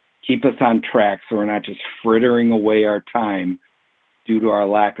narrow, keep us on track so we're not just frittering away our time due to our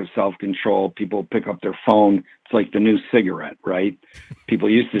lack of self-control. People pick up their phone. It's like the new cigarette, right? People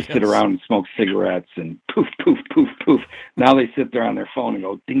used to sit around and smoke cigarettes and poof, poof, poof, poof. Now they sit there on their phone and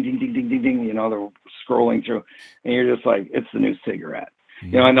go ding, ding, ding, ding, ding, ding. They're scrolling through, and you're just like, it's the new cigarette.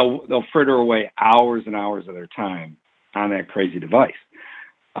 And they'll fritter away hours and hours of their time on that crazy device.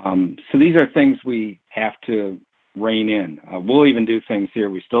 So these are things we have to rein in. We'll even do things here,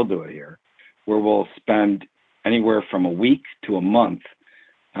 we still do it here, where we'll spend anywhere from a week to a month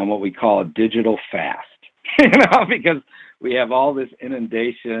on what we call a digital fast, because we have all this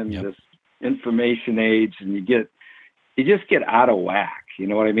inundation, this information age, and you just get out of whack. You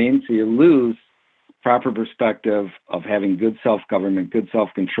know what I mean? So you lose proper perspective of having good self-government, good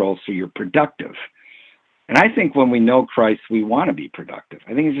self-control, so you're productive. And I think when we know Christ, we want to be productive.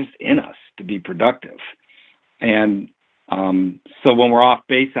 I think it's just in us to be productive. And so when we're off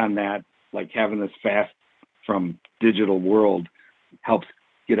base on that, like having this fast from digital world helps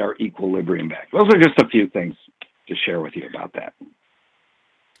get our equilibrium back. Those are just a few things to share with you about that.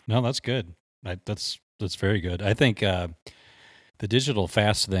 No, that's good. That's very good. I think the digital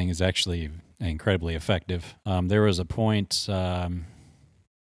fast thing is actually incredibly effective. There was a point. I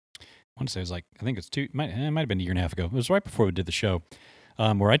want to say it was like, I think it might have been a year and a half ago. It was right before we did the show,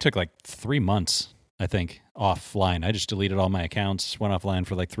 where I took like 3 months, I think, offline. I just deleted all my accounts, went offline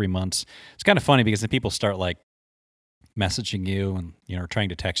for like 3 months. It's kind of funny because then people start like messaging you and, you know, trying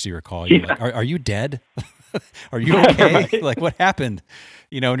to text you or call you. Like, are you dead? Are you okay? Right. Like, what happened?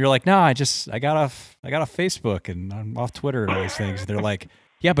 You know, and you're like, no, I got off Facebook and I'm off Twitter and all these things. They're like,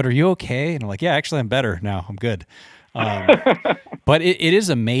 yeah, but are you okay? And I'm like, yeah, actually I'm better now. I'm good. But it is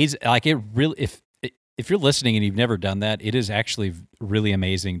amazing. Like, it really, if you're listening and you've never done that, it is actually really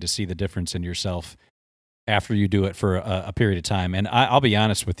amazing to see the difference in yourself after you do it for a period of time. And I'll be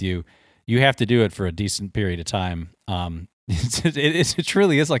honest with you, you have to do it for a decent period of time. It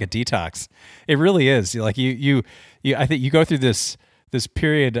truly is like a detox. It really is. Like you I think you go through this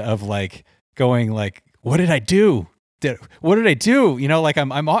period of like going like, what did I do? What did I do? You know, like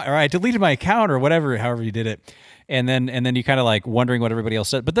or I deleted my account or whatever, however you did it. And then you kind of like wondering what everybody else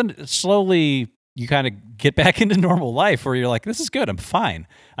said. But then slowly you kind of get back into normal life where you're like, this is good. I'm fine.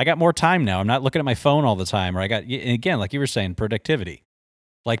 I got more time now. I'm not looking at my phone all the time. Or again, like you were saying, productivity.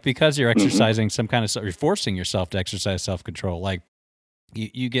 Like, because you're exercising some kind of, you're forcing yourself to exercise self-control, like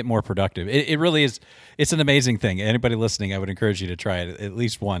you get more productive. It really is. It's an amazing thing. Anybody listening, I would encourage you to try it at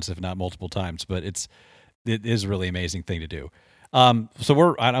least once, if not multiple times, but it is a really amazing thing to do.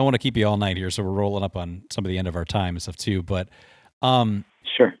 So I don't want to keep you all night here. So we're rolling up on some of the end of our time and stuff too, but,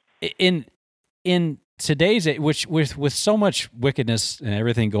 sure. In today's, which with so much wickedness and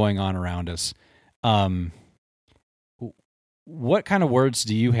everything going on around us, what kind of words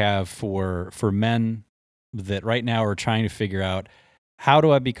do you have for men that right now are trying to figure out, how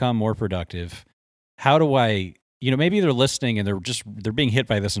do I become more productive? How do I, maybe they're listening and they're being hit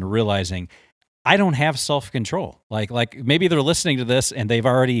by this and realizing I don't have self-control. Like maybe they're listening to this and they've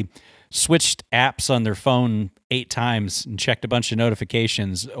already switched apps on their phone 8 times and checked a bunch of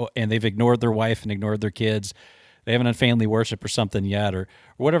notifications, and they've ignored their wife and ignored their kids. They haven't done family worship or something yet, or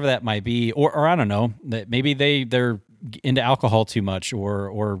whatever that might be. Or I don't know, that maybe they're into alcohol too much,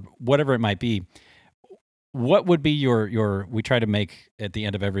 or whatever it might be. What would be your we try to make at the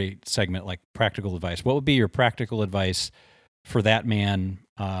end of every segment like practical advice. What would be your practical advice for that man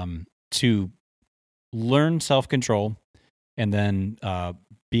to learn self-control and then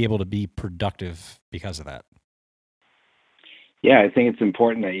be able to be productive because of that? Yeah, I think it's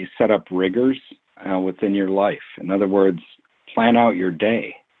important that you set up rigors within your life. In other words, plan out your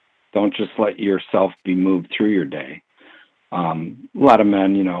day. Don't just let yourself be moved through your day. A lot of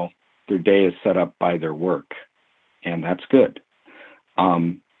men, their day is set up by their work, and that's good.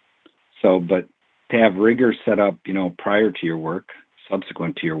 But to have rigors set up, prior to your work,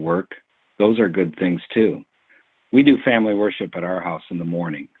 subsequent to your work, those are good things too. We do family worship at our house in the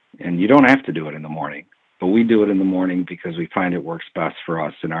morning, and you don't have to do it in the morning, but we do it in the morning because we find it works best for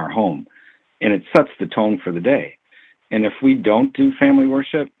us in our home, and it sets the tone for the day. And if we don't do family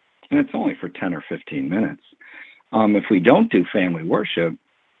worship, and it's only for 10 or 15 minutes, if we don't do family worship,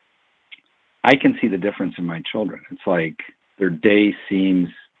 I can see the difference in my children. It's like their day seems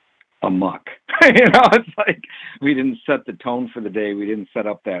amuck. It's like we didn't set the tone for the day. We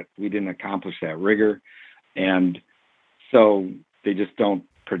didn't accomplish that rigor. And so they just don't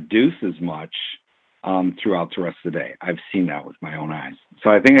produce as much throughout the rest of the day. I've seen that with my own eyes. So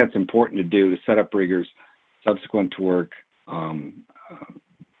I think that's important to do, to set up rigors subsequent to work,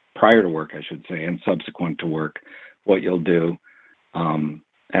 prior to work, I should say, and subsequent to work, what you'll do.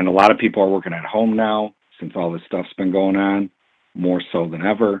 And a lot of people are working at home now since all this stuff's been going on, more so than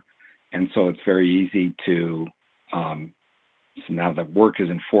ever. And so it's very easy to, so now that work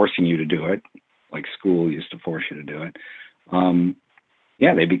isn't forcing you to do it, like school used to force you to do it,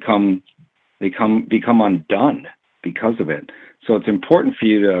 they become undone because of it. So it's important for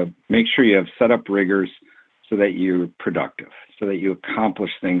you to make sure you have set up rigors so that you're productive, so that you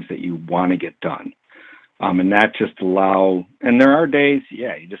accomplish things that you want to get done. And not just and there are days,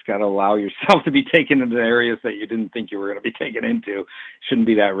 you just got to allow yourself to be taken into areas that you didn't think you were going to be taken into. Shouldn't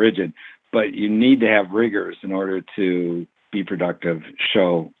be that rigid, but you need to have rigors in order to be productive,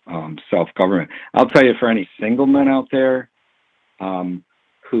 show self-government. I'll tell you, for any single men out there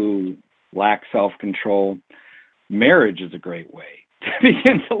who lack self-control, marriage is a great way to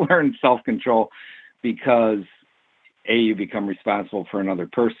begin to learn self-control, because you become responsible for another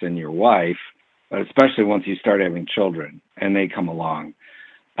person, your wife, but especially once you start having children and they come along.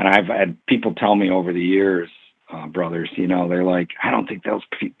 And I've had people tell me over the years, brothers, they're like, I don't think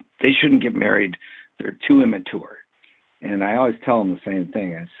they shouldn't get married. They're too immature. And I always tell them the same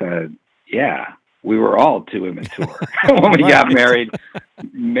thing. I said, yeah, we were all too immature when we got married.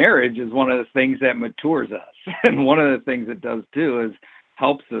 Marriage is one of the things that matures us. And one of the things it does too is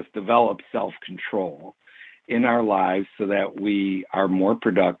helps us develop self-control in our lives so that we are more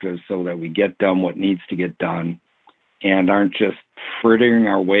productive, so that we get done what needs to get done and aren't just frittering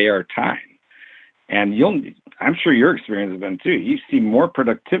our time. And I'm sure your experience has been too. You see more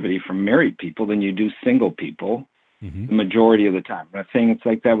productivity from married people than you do single people the majority of the time. I'm not saying it's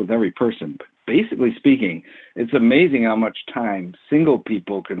like that with every person, but basically speaking, it's amazing how much time single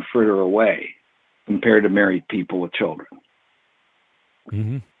people can fritter away compared to married people with children.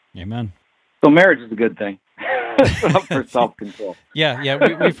 Amen. So marriage is a good thing for self-control. Yeah.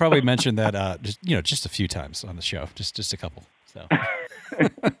 We've probably mentioned that just a few times on the show, just a couple. So,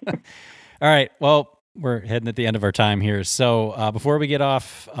 all right. Well, we're heading at the end of our time here. So before we get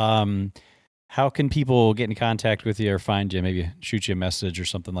off, how can people get in contact with you or find you? Maybe shoot you a message or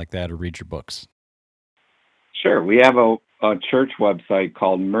something like that, or read your books. Sure. We have a church website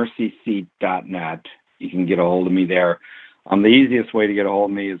called mercyseat.net. You can get a hold of me there. The easiest way to get a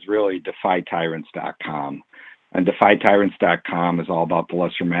hold of me is really defytyrants.com. And defytyrants.com is all about the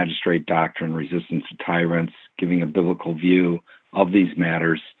lesser magistrate doctrine, resistance to tyrants, giving a biblical view of these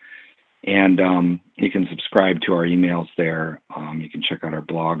matters. And you can subscribe to our emails there. You can check out our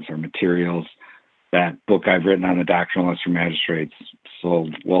blogs, our materials. That book I've written on the doctrine of lesser magistrates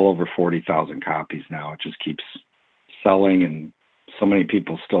sold well over 40,000 copies now. It just keeps selling, and so many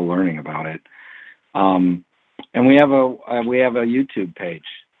people still learning about it. And we have a YouTube page,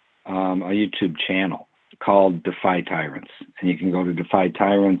 a YouTube channel called Defy Tyrants, and you can go to Defy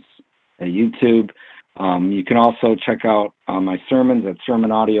Tyrants at YouTube. You can also check out my sermons at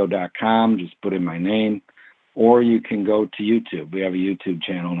sermonaudio.com. Just put in my name, or you can go to YouTube. We have a YouTube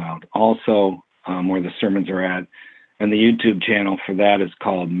channel now also where the sermons are at, and the YouTube channel for that is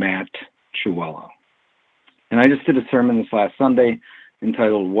called Matt Truello. And I just did a sermon this last Sunday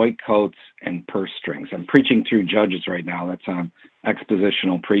entitled White Coats and Purse Strings. I'm preaching through Judges right now. That's an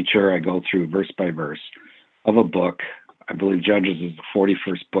expositional preacher. I go through verse by verse of a book. I believe Judges is the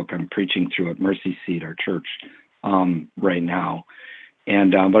 41st book I'm preaching through at Mercy Seat, our church, right now.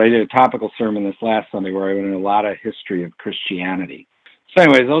 And but I did a topical sermon this last Sunday where I went into a lot of history of Christianity. So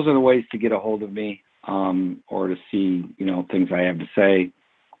anyways, those are the ways to get a hold of me or to see, things I have to say.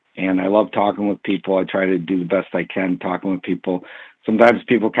 And I love talking with people. I try to do the best I can talking with people. Sometimes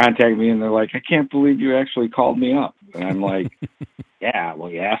people contact me and they're like, I can't believe you actually called me up. And I'm like, yeah,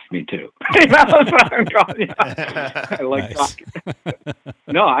 well, you asked me to. That's what I'm calling you. I like talking.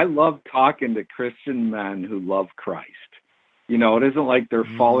 No, I love talking to Christian men who love Christ. It isn't like they're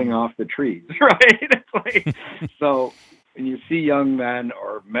falling off the trees, right? It's like, so when you see young men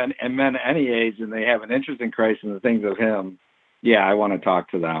or men any age and they have an interest in Christ and the things of him, yeah, I want to talk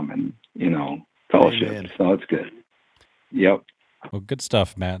to them and, fellowship. Amen. So it's good. Yep. Well, good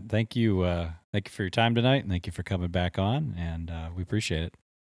stuff, Matt. Thank you. Thank you for your time tonight, and thank you for coming back on, and we appreciate it.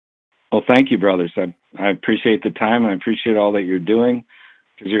 Well, thank you, brothers. I appreciate the time, and I appreciate all that you're doing,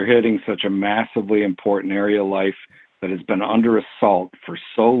 because you're hitting such a massively important area of life that has been under assault for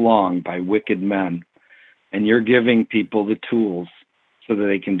so long by wicked men, and you're giving people the tools so that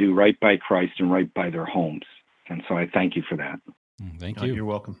they can do right by Christ and right by their homes. And so I thank you for that. Thank you. You're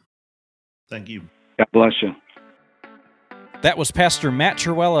welcome. Thank you. God bless you. That was Pastor Matt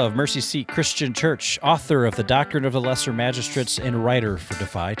Truello of Mercy Seat Christian Church, author of The Doctrine of the Lesser Magistrates and writer for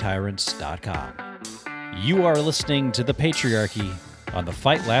DefyTyrants.com. You are listening to The Patriarchy on the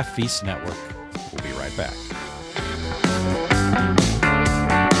Fight, Laugh, Feast Network. We'll be right back.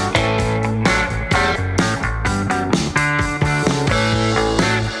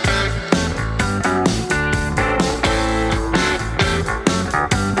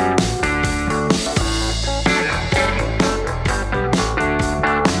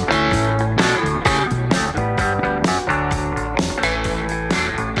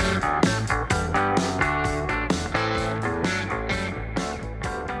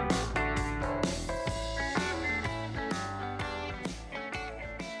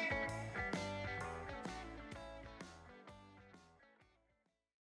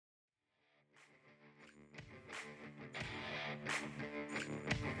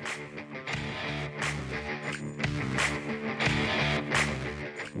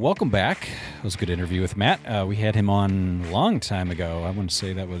 Welcome back. It was a good interview with Matt. We had him on a long time ago. I want to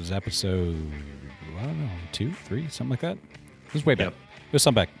say that was episode, 2, 3, something like that. It was way back. Yep. It was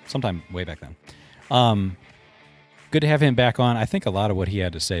sometime way back then. Good to have him back on. I think a lot of what he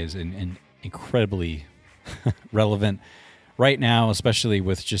had to say is incredibly relevant right now, especially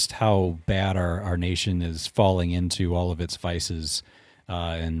with just how bad our nation is falling into all of its vices,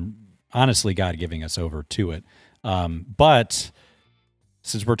 and honestly, God giving us over to it. But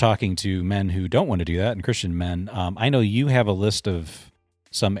since we're talking to men who don't want to do that, and Christian men, I know you have a list of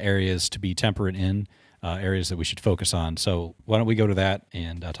some areas to be temperate in, areas that we should focus on. So why don't we go to that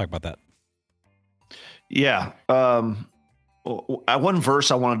and talk about that? Yeah. One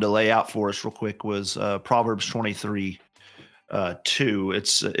verse I wanted to lay out for us real quick was Proverbs 23, 2.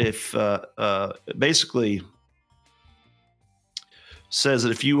 It's basically says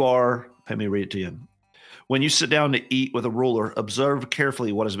that if you are, let me read it to you. When you sit down to eat with a ruler, observe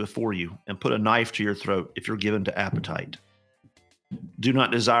carefully what is before you and put a knife to your throat if you're given to appetite. Do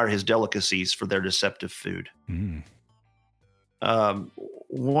not desire his delicacies for their deceptive food.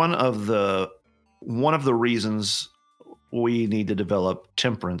 One of the reasons we need to develop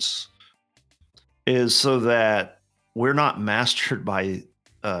temperance is so that we're not mastered by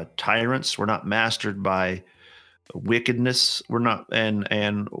tyrants. We're not mastered by wickedness. We're not,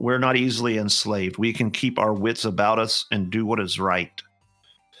 and we're not easily enslaved. We can keep our wits about us and do what is right.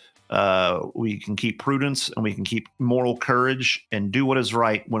 We can keep prudence and we can keep moral courage and do what is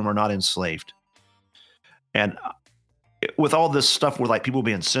right when we're not enslaved. And with all this stuff with like people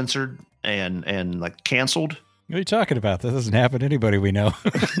being censored and like canceled. What are you talking about? That doesn't happen to anybody we know.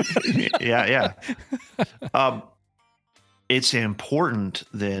 Yeah. It's important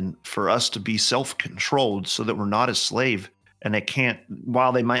then for us to be self-controlled so that we're not a slave, and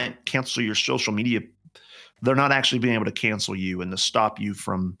while they might cancel your social media, they're not actually being able to cancel you and to stop you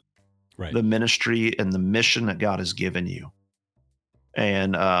from the ministry and the mission that God has given you.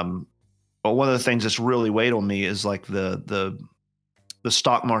 And but one of the things that's really weighed on me is like the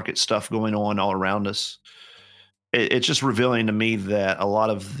stock market stuff going on all around us. It's just revealing to me that a lot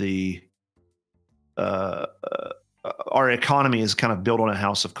of the our economy is kind of built on a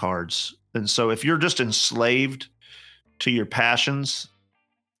house of cards. And so if you're just enslaved to your passions,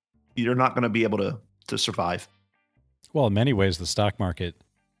 you're not going to be able to survive. Well, in many ways, the stock market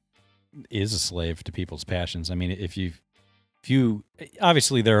is a slave to people's passions. I mean, if you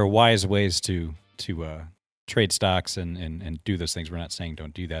obviously there are wise ways to trade stocks and do those things. We're not saying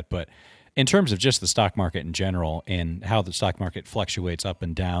don't do that, but in terms of just the stock market in general and how the stock market fluctuates up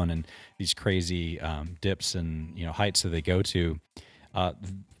and down and these crazy dips and heights that they go to,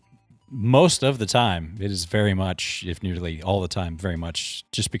 most of the time it is very much, if nearly all the time, very much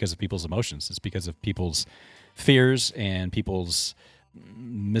just because of people's emotions. It's because of people's fears and people's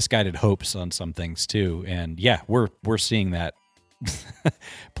misguided hopes on some things too. And yeah, we're seeing that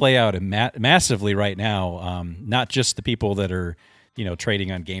play out massively right now. Not just the people that are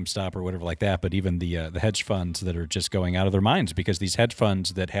trading on GameStop or whatever like that, but even the hedge funds that are just going out of their minds, because these hedge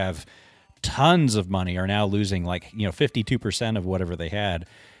funds that have tons of money are now losing 52% of whatever they had,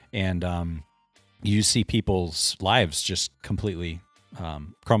 and you see people's lives just completely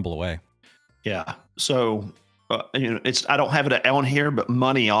crumble away. Yeah. So I don't have it on here, but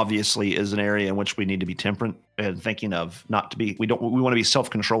money obviously is an area in which we need to be temperate and thinking of not to be. We want to be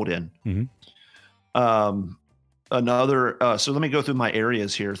self-controlled in. Mm-hmm. So let me go through my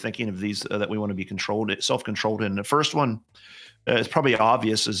areas here, thinking of these that we want to be self-controlled in. The first one is probably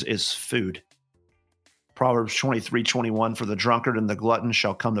obvious is food. Proverbs 23:21, for the drunkard and the glutton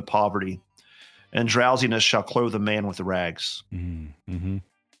shall come to poverty, and drowsiness shall clothe a man with rags. Mm-hmm.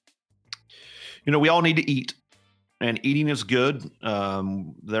 We all need to eat, and eating is good.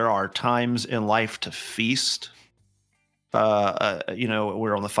 There are times in life to feast.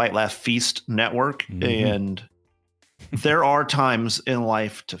 We're on the Fight Laugh Feast Network, mm-hmm. and there are times in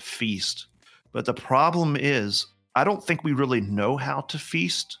life to feast. But the problem is, I don't think we really know how to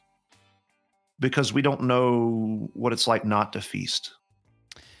feast because we don't know what it's like not to feast.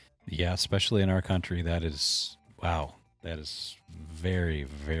 Yeah, especially in our country. That is very,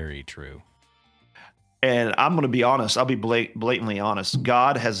 very true. And I'm going to be honest. I'll be blatantly honest.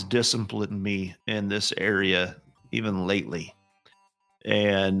 God has disciplined me in this area even lately.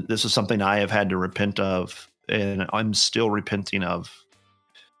 And this is something I have had to repent of, and I'm still repenting of.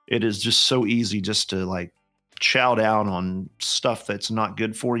 It is just so easy just to chow down on stuff that's not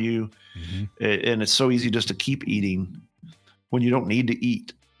good for you. Mm-hmm. And it's so easy just to keep eating when you don't need to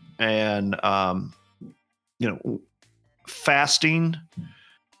eat. And, fasting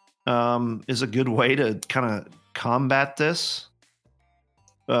is a good way to kind of combat this.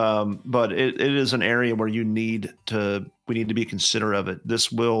 But it is an area where we need to be considerate of it.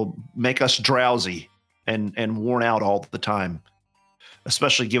 This will make us drowsy and worn out all the time,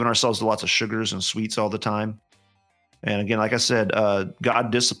 especially giving ourselves to lots of sugars and sweets all the time. And again, like I said,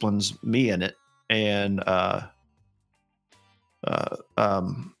 God disciplines me in it. And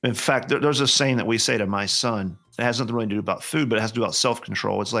In fact, there's a saying that we say to my son. It has nothing really to do about food, but it has to do about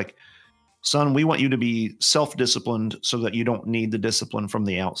self-control. It's like, son, we want you to be self-disciplined so that you don't need the discipline from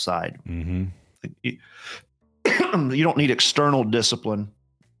the outside. Mm-hmm. You don't need external discipline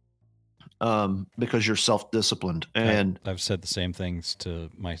because you're self-disciplined. And I've said the same things to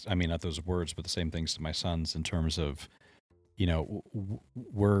not those words, but the same things to my sons in terms of,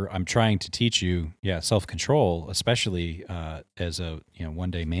 I'm trying to teach you, self-control, especially as a,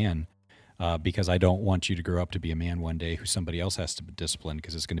 one day man, because I don't want you to grow up to be a man one day who somebody else has to discipline,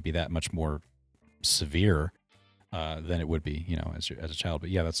 because it's going to be that much more severe than it would be, as a child. But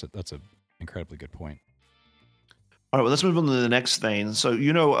yeah, that's an incredibly good point. All right, well, let's move on to the next thing. So,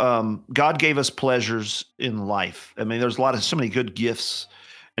 God gave us pleasures in life. I mean, there's so many good gifts,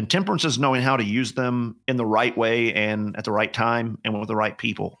 and temperance is knowing how to use them in the right way and at the right time and with the right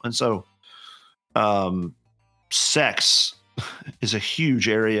people. And so, sex is a huge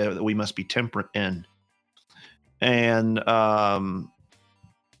area that we must be temperate in. And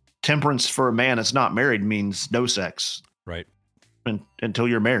temperance for a man that's not married means no sex, right? Until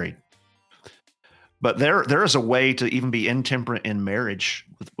you're married. But there is a way to even be intemperate in marriage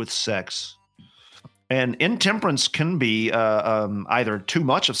with sex. And intemperance can be either too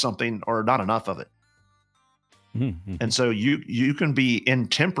much of something or not enough of it. Mm-hmm. And so you can be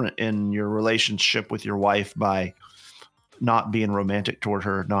intemperate in your relationship with your wife by not being romantic toward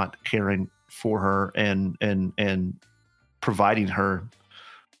her, not caring for her, and providing her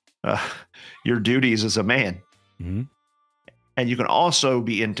your duties as a man. Mm-hmm. And you can also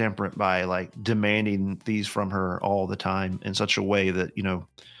be intemperate by like demanding these from her all the time in such a way that,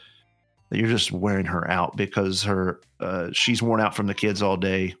 that you're just wearing her out because she's worn out from the kids all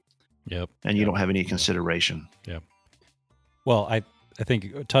day. Yep. And you don't have any consideration. Yep. Well, I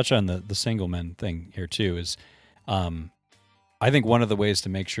think touch on the single men thing here too is, I think one of the ways to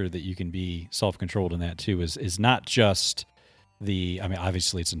make sure that you can be self-controlled in that too is not just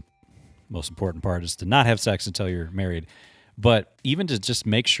obviously it's the most important part is to not have sex until you're married. But even to just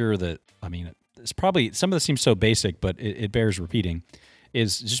make sure that, it's probably, some of this seems so basic, but it bears repeating,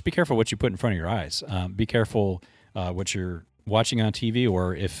 is just be careful what you put in front of your eyes. Be careful what you're watching on TV,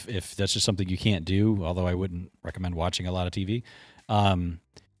 or if that's just something you can't do, although I wouldn't recommend watching a lot of TV.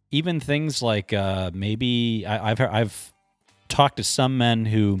 Even things like maybe I've talked to some men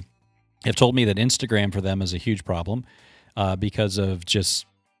who have told me that Instagram for them is a huge problem because of just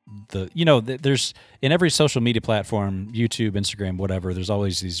there's in every social media platform, YouTube, Instagram, whatever, there's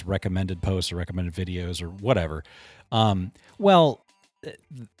always these recommended posts or recommended videos or whatever.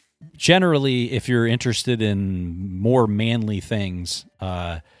 Generally, if you're interested in more manly things,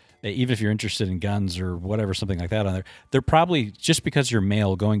 even if you're interested in guns or whatever, something like that on there, they're probably, just because you're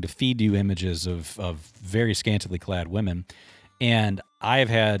male, going to feed you images of very scantily clad women. And I've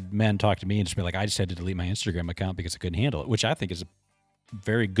had men talk to me and just be like, I just had to delete my Instagram account because I couldn't handle it, which I think is a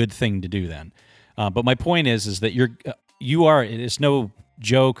very good thing to do then. But my point is that you are, it's no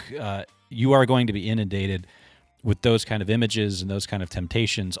joke, you are going to be inundated with those kind of images and those kind of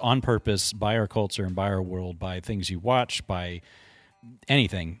temptations on purpose by our culture and by our world, by things you watch, by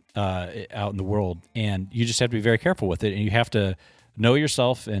anything out in the world. And you just have to be very careful with it. And you have to know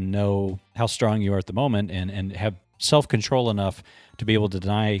yourself and know how strong you are at the moment and have self-control enough to be able to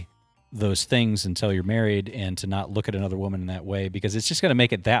deny those things until you're married and to not look at another woman in that way, because it's just going to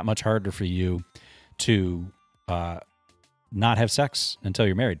make it that much harder for you to not have sex until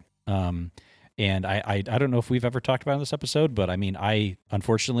you're married. And I don't know if we've ever talked about it in this episode, but I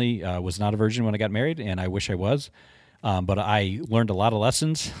unfortunately was not a virgin when I got married, and I wish I was. But I learned a lot of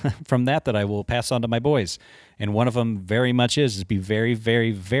lessons from that I will pass on to my boys. And one of them very much is be very,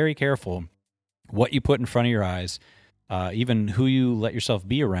 very, very careful what you put in front of your eyes, even who you let yourself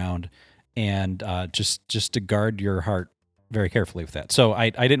be around, and just to guard your heart very carefully with that. So I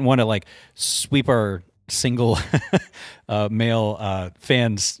didn't want to sweep our single male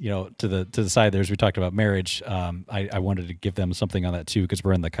fans, to the side there as we talked about marriage. I wanted to give them something on that too, because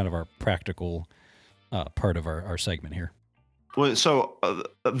we're in the kind of our practical part of our segment here. Well, so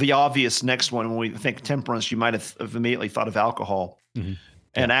the obvious next one, when we think temperance, you might have immediately thought of alcohol. Mm-hmm.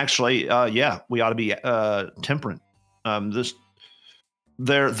 And actually, we ought to be temperate.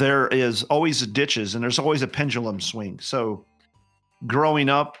 There is always ditches, and there's always a pendulum swing. So growing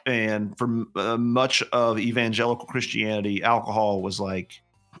up and for much of evangelical Christianity, alcohol was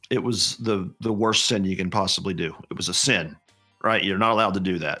it was the worst sin you can possibly do. It was a sin, right? You're not allowed to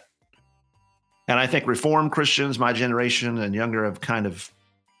do that. And I think Reformed Christians, my generation and younger, have kind of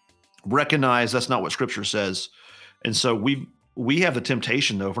recognized that's not what Scripture says. And so we have the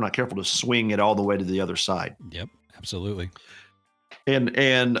temptation, though, if we're not careful, to swing it all the way to the other side. Yep, absolutely. and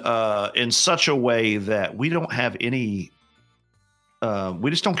in such a way that we don't have any. We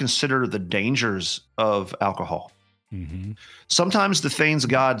just don't consider the dangers of alcohol. Mm-hmm. Sometimes the things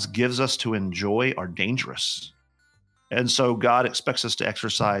God gives us to enjoy are dangerous. And so God expects us to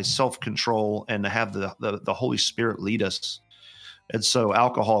exercise self-control and to have the Holy Spirit lead us. And so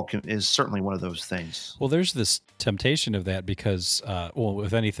alcohol is certainly one of those things. Well, there's this temptation of that because,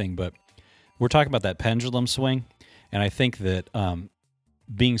 with anything, but we're talking about that pendulum swing. And I think that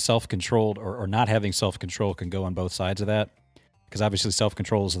being self-controlled or not having self-control can go on both sides of that. Because obviously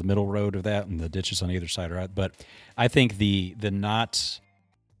self-control is the middle road of that and the ditches on either side are out. But I think the not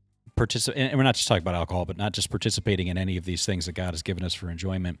participate, and we're not just talking about alcohol, but not just participating in any of these things that God has given us for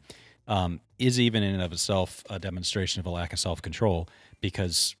enjoyment, is even in and of itself a demonstration of a lack of self-control,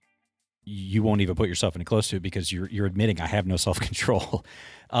 because you won't even put yourself any close to it because you're admitting I have no self-control.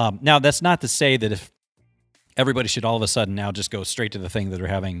 Now, that's not to say that if everybody should all of a sudden now just go straight to the thing that they're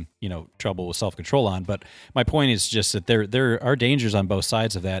having, trouble with self-control on. But my point is just that there are dangers on both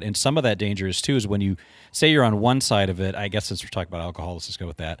sides of that. And some of that danger is too, is when you say you're on one side of it, I guess since we're talking about alcohol, let's just go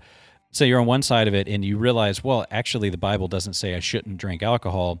with that. So you're on one side of it and you realize, well, actually the Bible doesn't say I shouldn't drink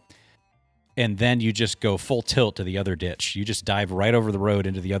alcohol. And then you just go full tilt to the other ditch. You just dive right over the road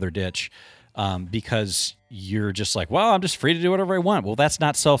into the other ditch. Because you're just like, well, I'm just free to do whatever I want. Well, that's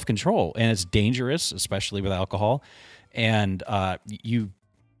not self-control, and it's dangerous, especially with alcohol. And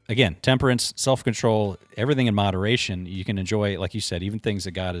again, temperance, self-control, everything in moderation. You can enjoy, like you said, even things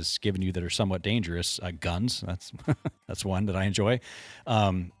that God has given you that are somewhat dangerous. Guns, that's one that I enjoy.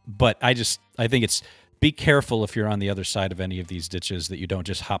 But I think it's be careful if you're on the other side of any of these ditches that you don't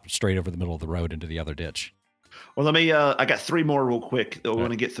just hop straight over the middle of the road into the other ditch. Well, let me. I got three more real quick that we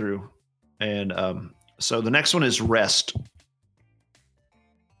want to get through. And so the next one is rest.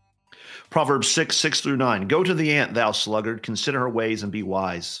 Proverbs 6:6-9. Go to the ant, thou sluggard, consider her ways and be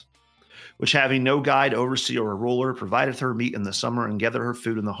wise, which having no guide, overseer, or ruler, provideth her meat in the summer and gather her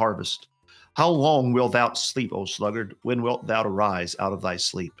food in the harvest. How long wilt thou sleep, O sluggard? When wilt thou arise out of thy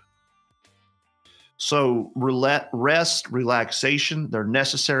sleep? So rest, relaxation, they're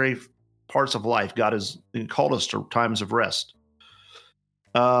necessary parts of life. God has called us to times of rest.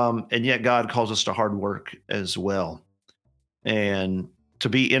 And yet God calls us to hard work as well. And to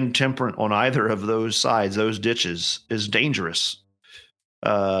be intemperate on either of those sides, those ditches, is dangerous.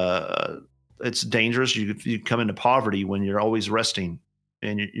 It's dangerous. You come into poverty when you're always resting,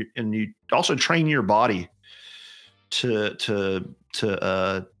 and you also train your body to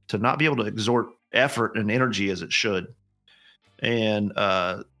not be able to exert effort and energy as it should. And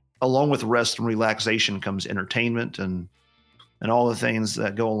along with rest and relaxation comes entertainment and all the things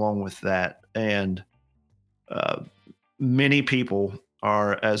that go along with that. And many people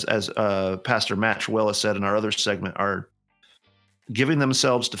are, as Pastor Matt Schwella said in our other segment, are giving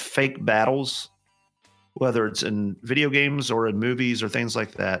themselves to fake battles, whether it's in video games or in movies or things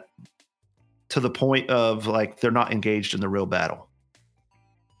like that, to the point of like they're not engaged in the real battle.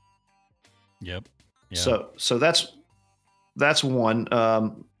 Yep. Yeah. So that's one.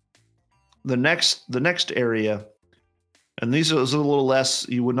 The next area. And these are a little less,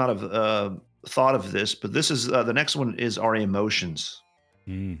 you would not have thought of this, but this is the next one is our emotions.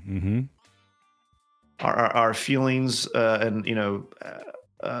 Mm-hmm. Our feelings and,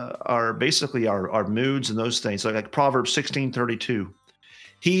 are basically our moods and those things. Like Proverbs 16:32.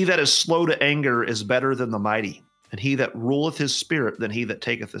 He that is slow to anger is better than the mighty, and he that ruleth his spirit than he that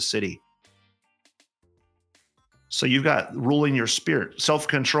taketh a city. So you've got ruling your spirit,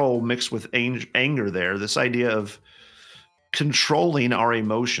 self-control mixed with anger there. This idea of controlling our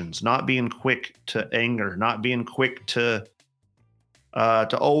emotions, not being quick to anger, not being quick to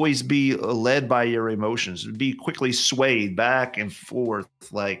always be led by your emotions, be quickly swayed back and forth.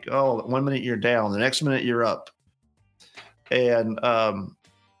 Like, oh, 1 minute you're down, the next minute you're up. And,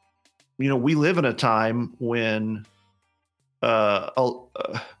 we live in a time when a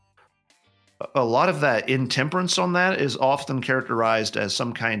lot of that intemperance on that is often characterized as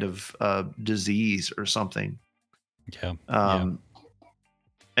some kind of disease or something. Yeah.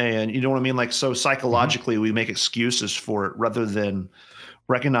 And you know what I mean? Like, so psychologically, we make excuses for it rather than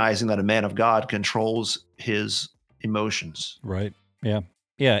recognizing that a man of God controls his emotions. Right. Yeah.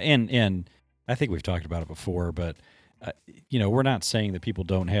 Yeah. And I think we've talked about it before, but we're not saying that people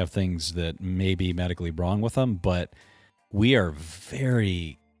don't have things that may be medically wrong with them, but we are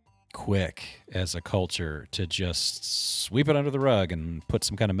very quick as a culture to just sweep it under the rug and put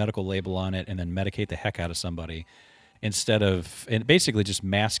some kind of medical label on it and then medicate the heck out of somebody instead of, and basically just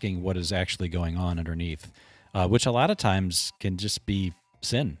masking what is actually going on underneath, which a lot of times can just be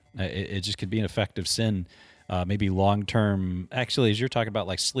sin. It just could be an effective sin maybe long-term. Actually, as you're talking about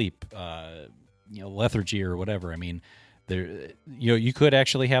like sleep, lethargy or whatever. I mean, there, you could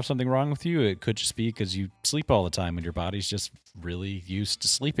actually have something wrong with you. It could just be because you sleep all the time and your body's just really used to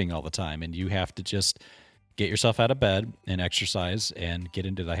sleeping all the time, and you have to just get yourself out of bed and exercise and get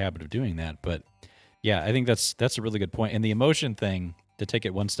into the habit of doing that. But yeah, I think that's a really good point. And the emotion thing, to take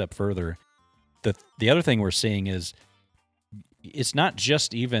it one step further, the other thing we're seeing is it's not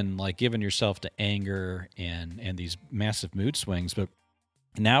just even like giving yourself to anger and these massive mood swings, but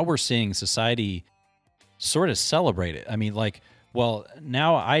now we're seeing society sort of celebrate it. I mean, like, well,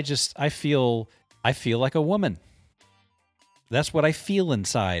 now I feel like a woman. That's what I feel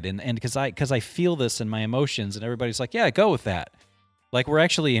inside, and because I feel this in my emotions, and everybody's like, yeah, go with that. Like, we're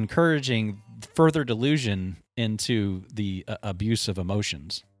actually encouraging further delusion into the abuse of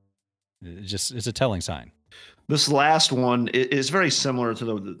emotions. It's a telling sign. This last one is very similar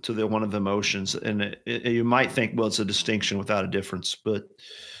to the one of emotions, and you might think, well, it's a distinction without a difference, but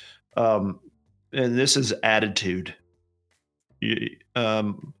and this is attitude.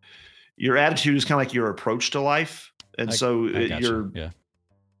 Your attitude is kind of like your approach to life. And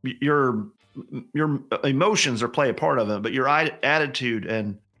your emotions play a part of it, but your attitude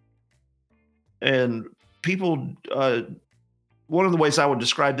and people. One of the ways I would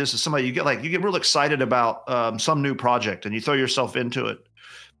describe this is somebody you get real excited about some new project and you throw yourself into it.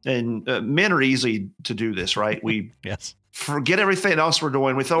 And men are easy to do this, right? We forget everything else we're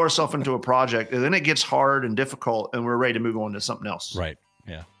doing. We throw ourselves into a project, and then it gets hard and difficult, and we're ready to move on to something else. Right.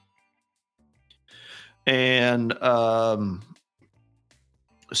 Yeah. And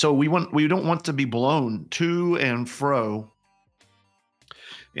so we don't want to be blown to and fro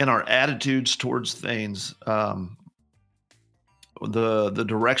in our attitudes towards things, the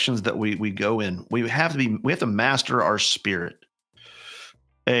directions that we go in. We have to master our spirit,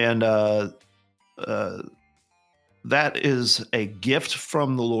 and that is a gift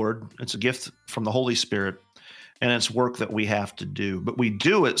from the Lord. It's a gift from the Holy Spirit, and it's work that we have to do. But we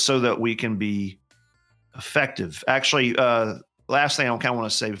do it so that we can be effective. Actually, last thing I kind of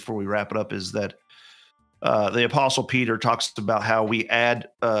want to say before we wrap it up is that the Apostle Peter talks about how we add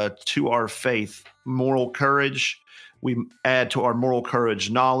to our faith moral courage, we add to our moral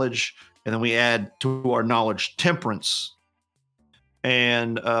courage knowledge, and then we add to our knowledge temperance.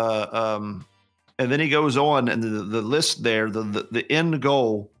 And then he goes on, and the list there, the end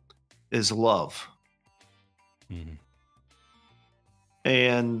goal is love. Mm-hmm.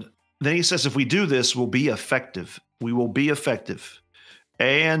 And then he says, if we do this, we'll be effective. We will be effective.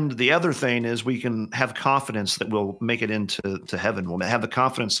 And the other thing is we can have confidence that we'll make it into heaven. We'll have the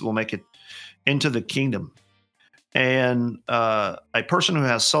confidence that we'll make it into the kingdom. And a person who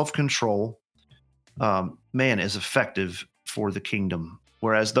has self-control, is effective for the kingdom.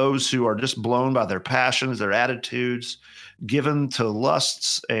 Whereas those who are just blown by their passions, their attitudes, given to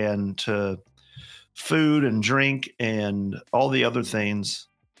lusts and to food and drink and all the other things,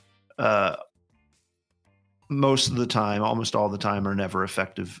 most of the time, almost all the time, are never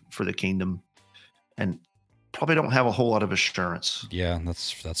effective for the kingdom, and probably don't have a whole lot of assurance. Yeah,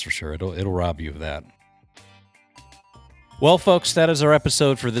 that's for sure. It'll rob you of that. Well, folks, that is our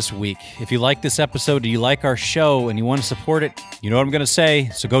episode for this week. If you like this episode, do you like our show, and you want to support it, you know what I'm going to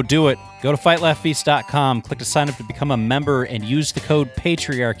say, so go do it. Go to fightlaughfeast.com, click to sign up to become a member, and use the code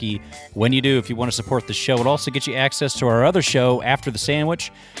Patriarchy when you do if you want to support the show. It also gets you access to our other show, After the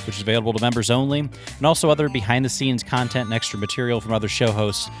Sandwich, which is available to members only, and also other behind-the-scenes content and extra material from other show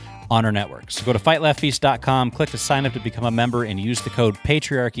hosts on our network. So go to fightlaughfeast.com, click to sign up to become a member, and use the code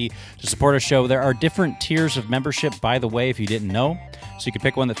Patriarchy to support our show. There are different tiers of membership, by the way, if you didn't know, so you can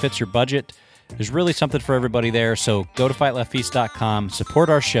pick one that fits your budget. There's really something for everybody there, so go to fightlaughfeast.com, support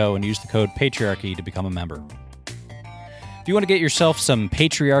our show, and use the code Patriarchy to become a member. If you want to get yourself some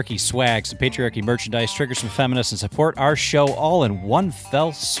Patriarchy swag, some Patriarchy merchandise, trigger some feminists, and support our show all in one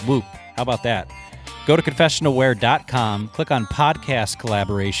fell swoop, how about that? Go to confessionalwear.com, click on podcast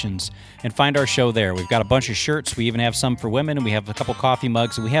collaborations, and find our show there. We've got a bunch of shirts. We even have some for women, and we have a couple coffee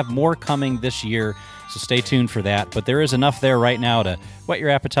mugs, and we have more coming this year, so stay tuned for that. But there is enough there right now to whet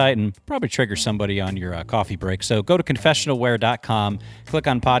your appetite and probably trigger somebody on your coffee break. So go to confessionalwear.com, click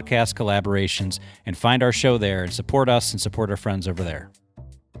on podcast collaborations, and find our show there, and support us and support our friends over there.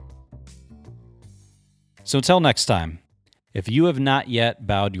 So until next time, if you have not yet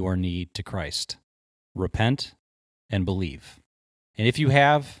bowed your knee to Christ, repent and believe. And if you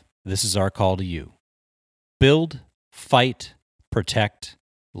have, this is our call to you. Build, fight, protect,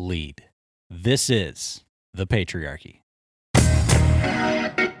 lead. This is the Patriarchy.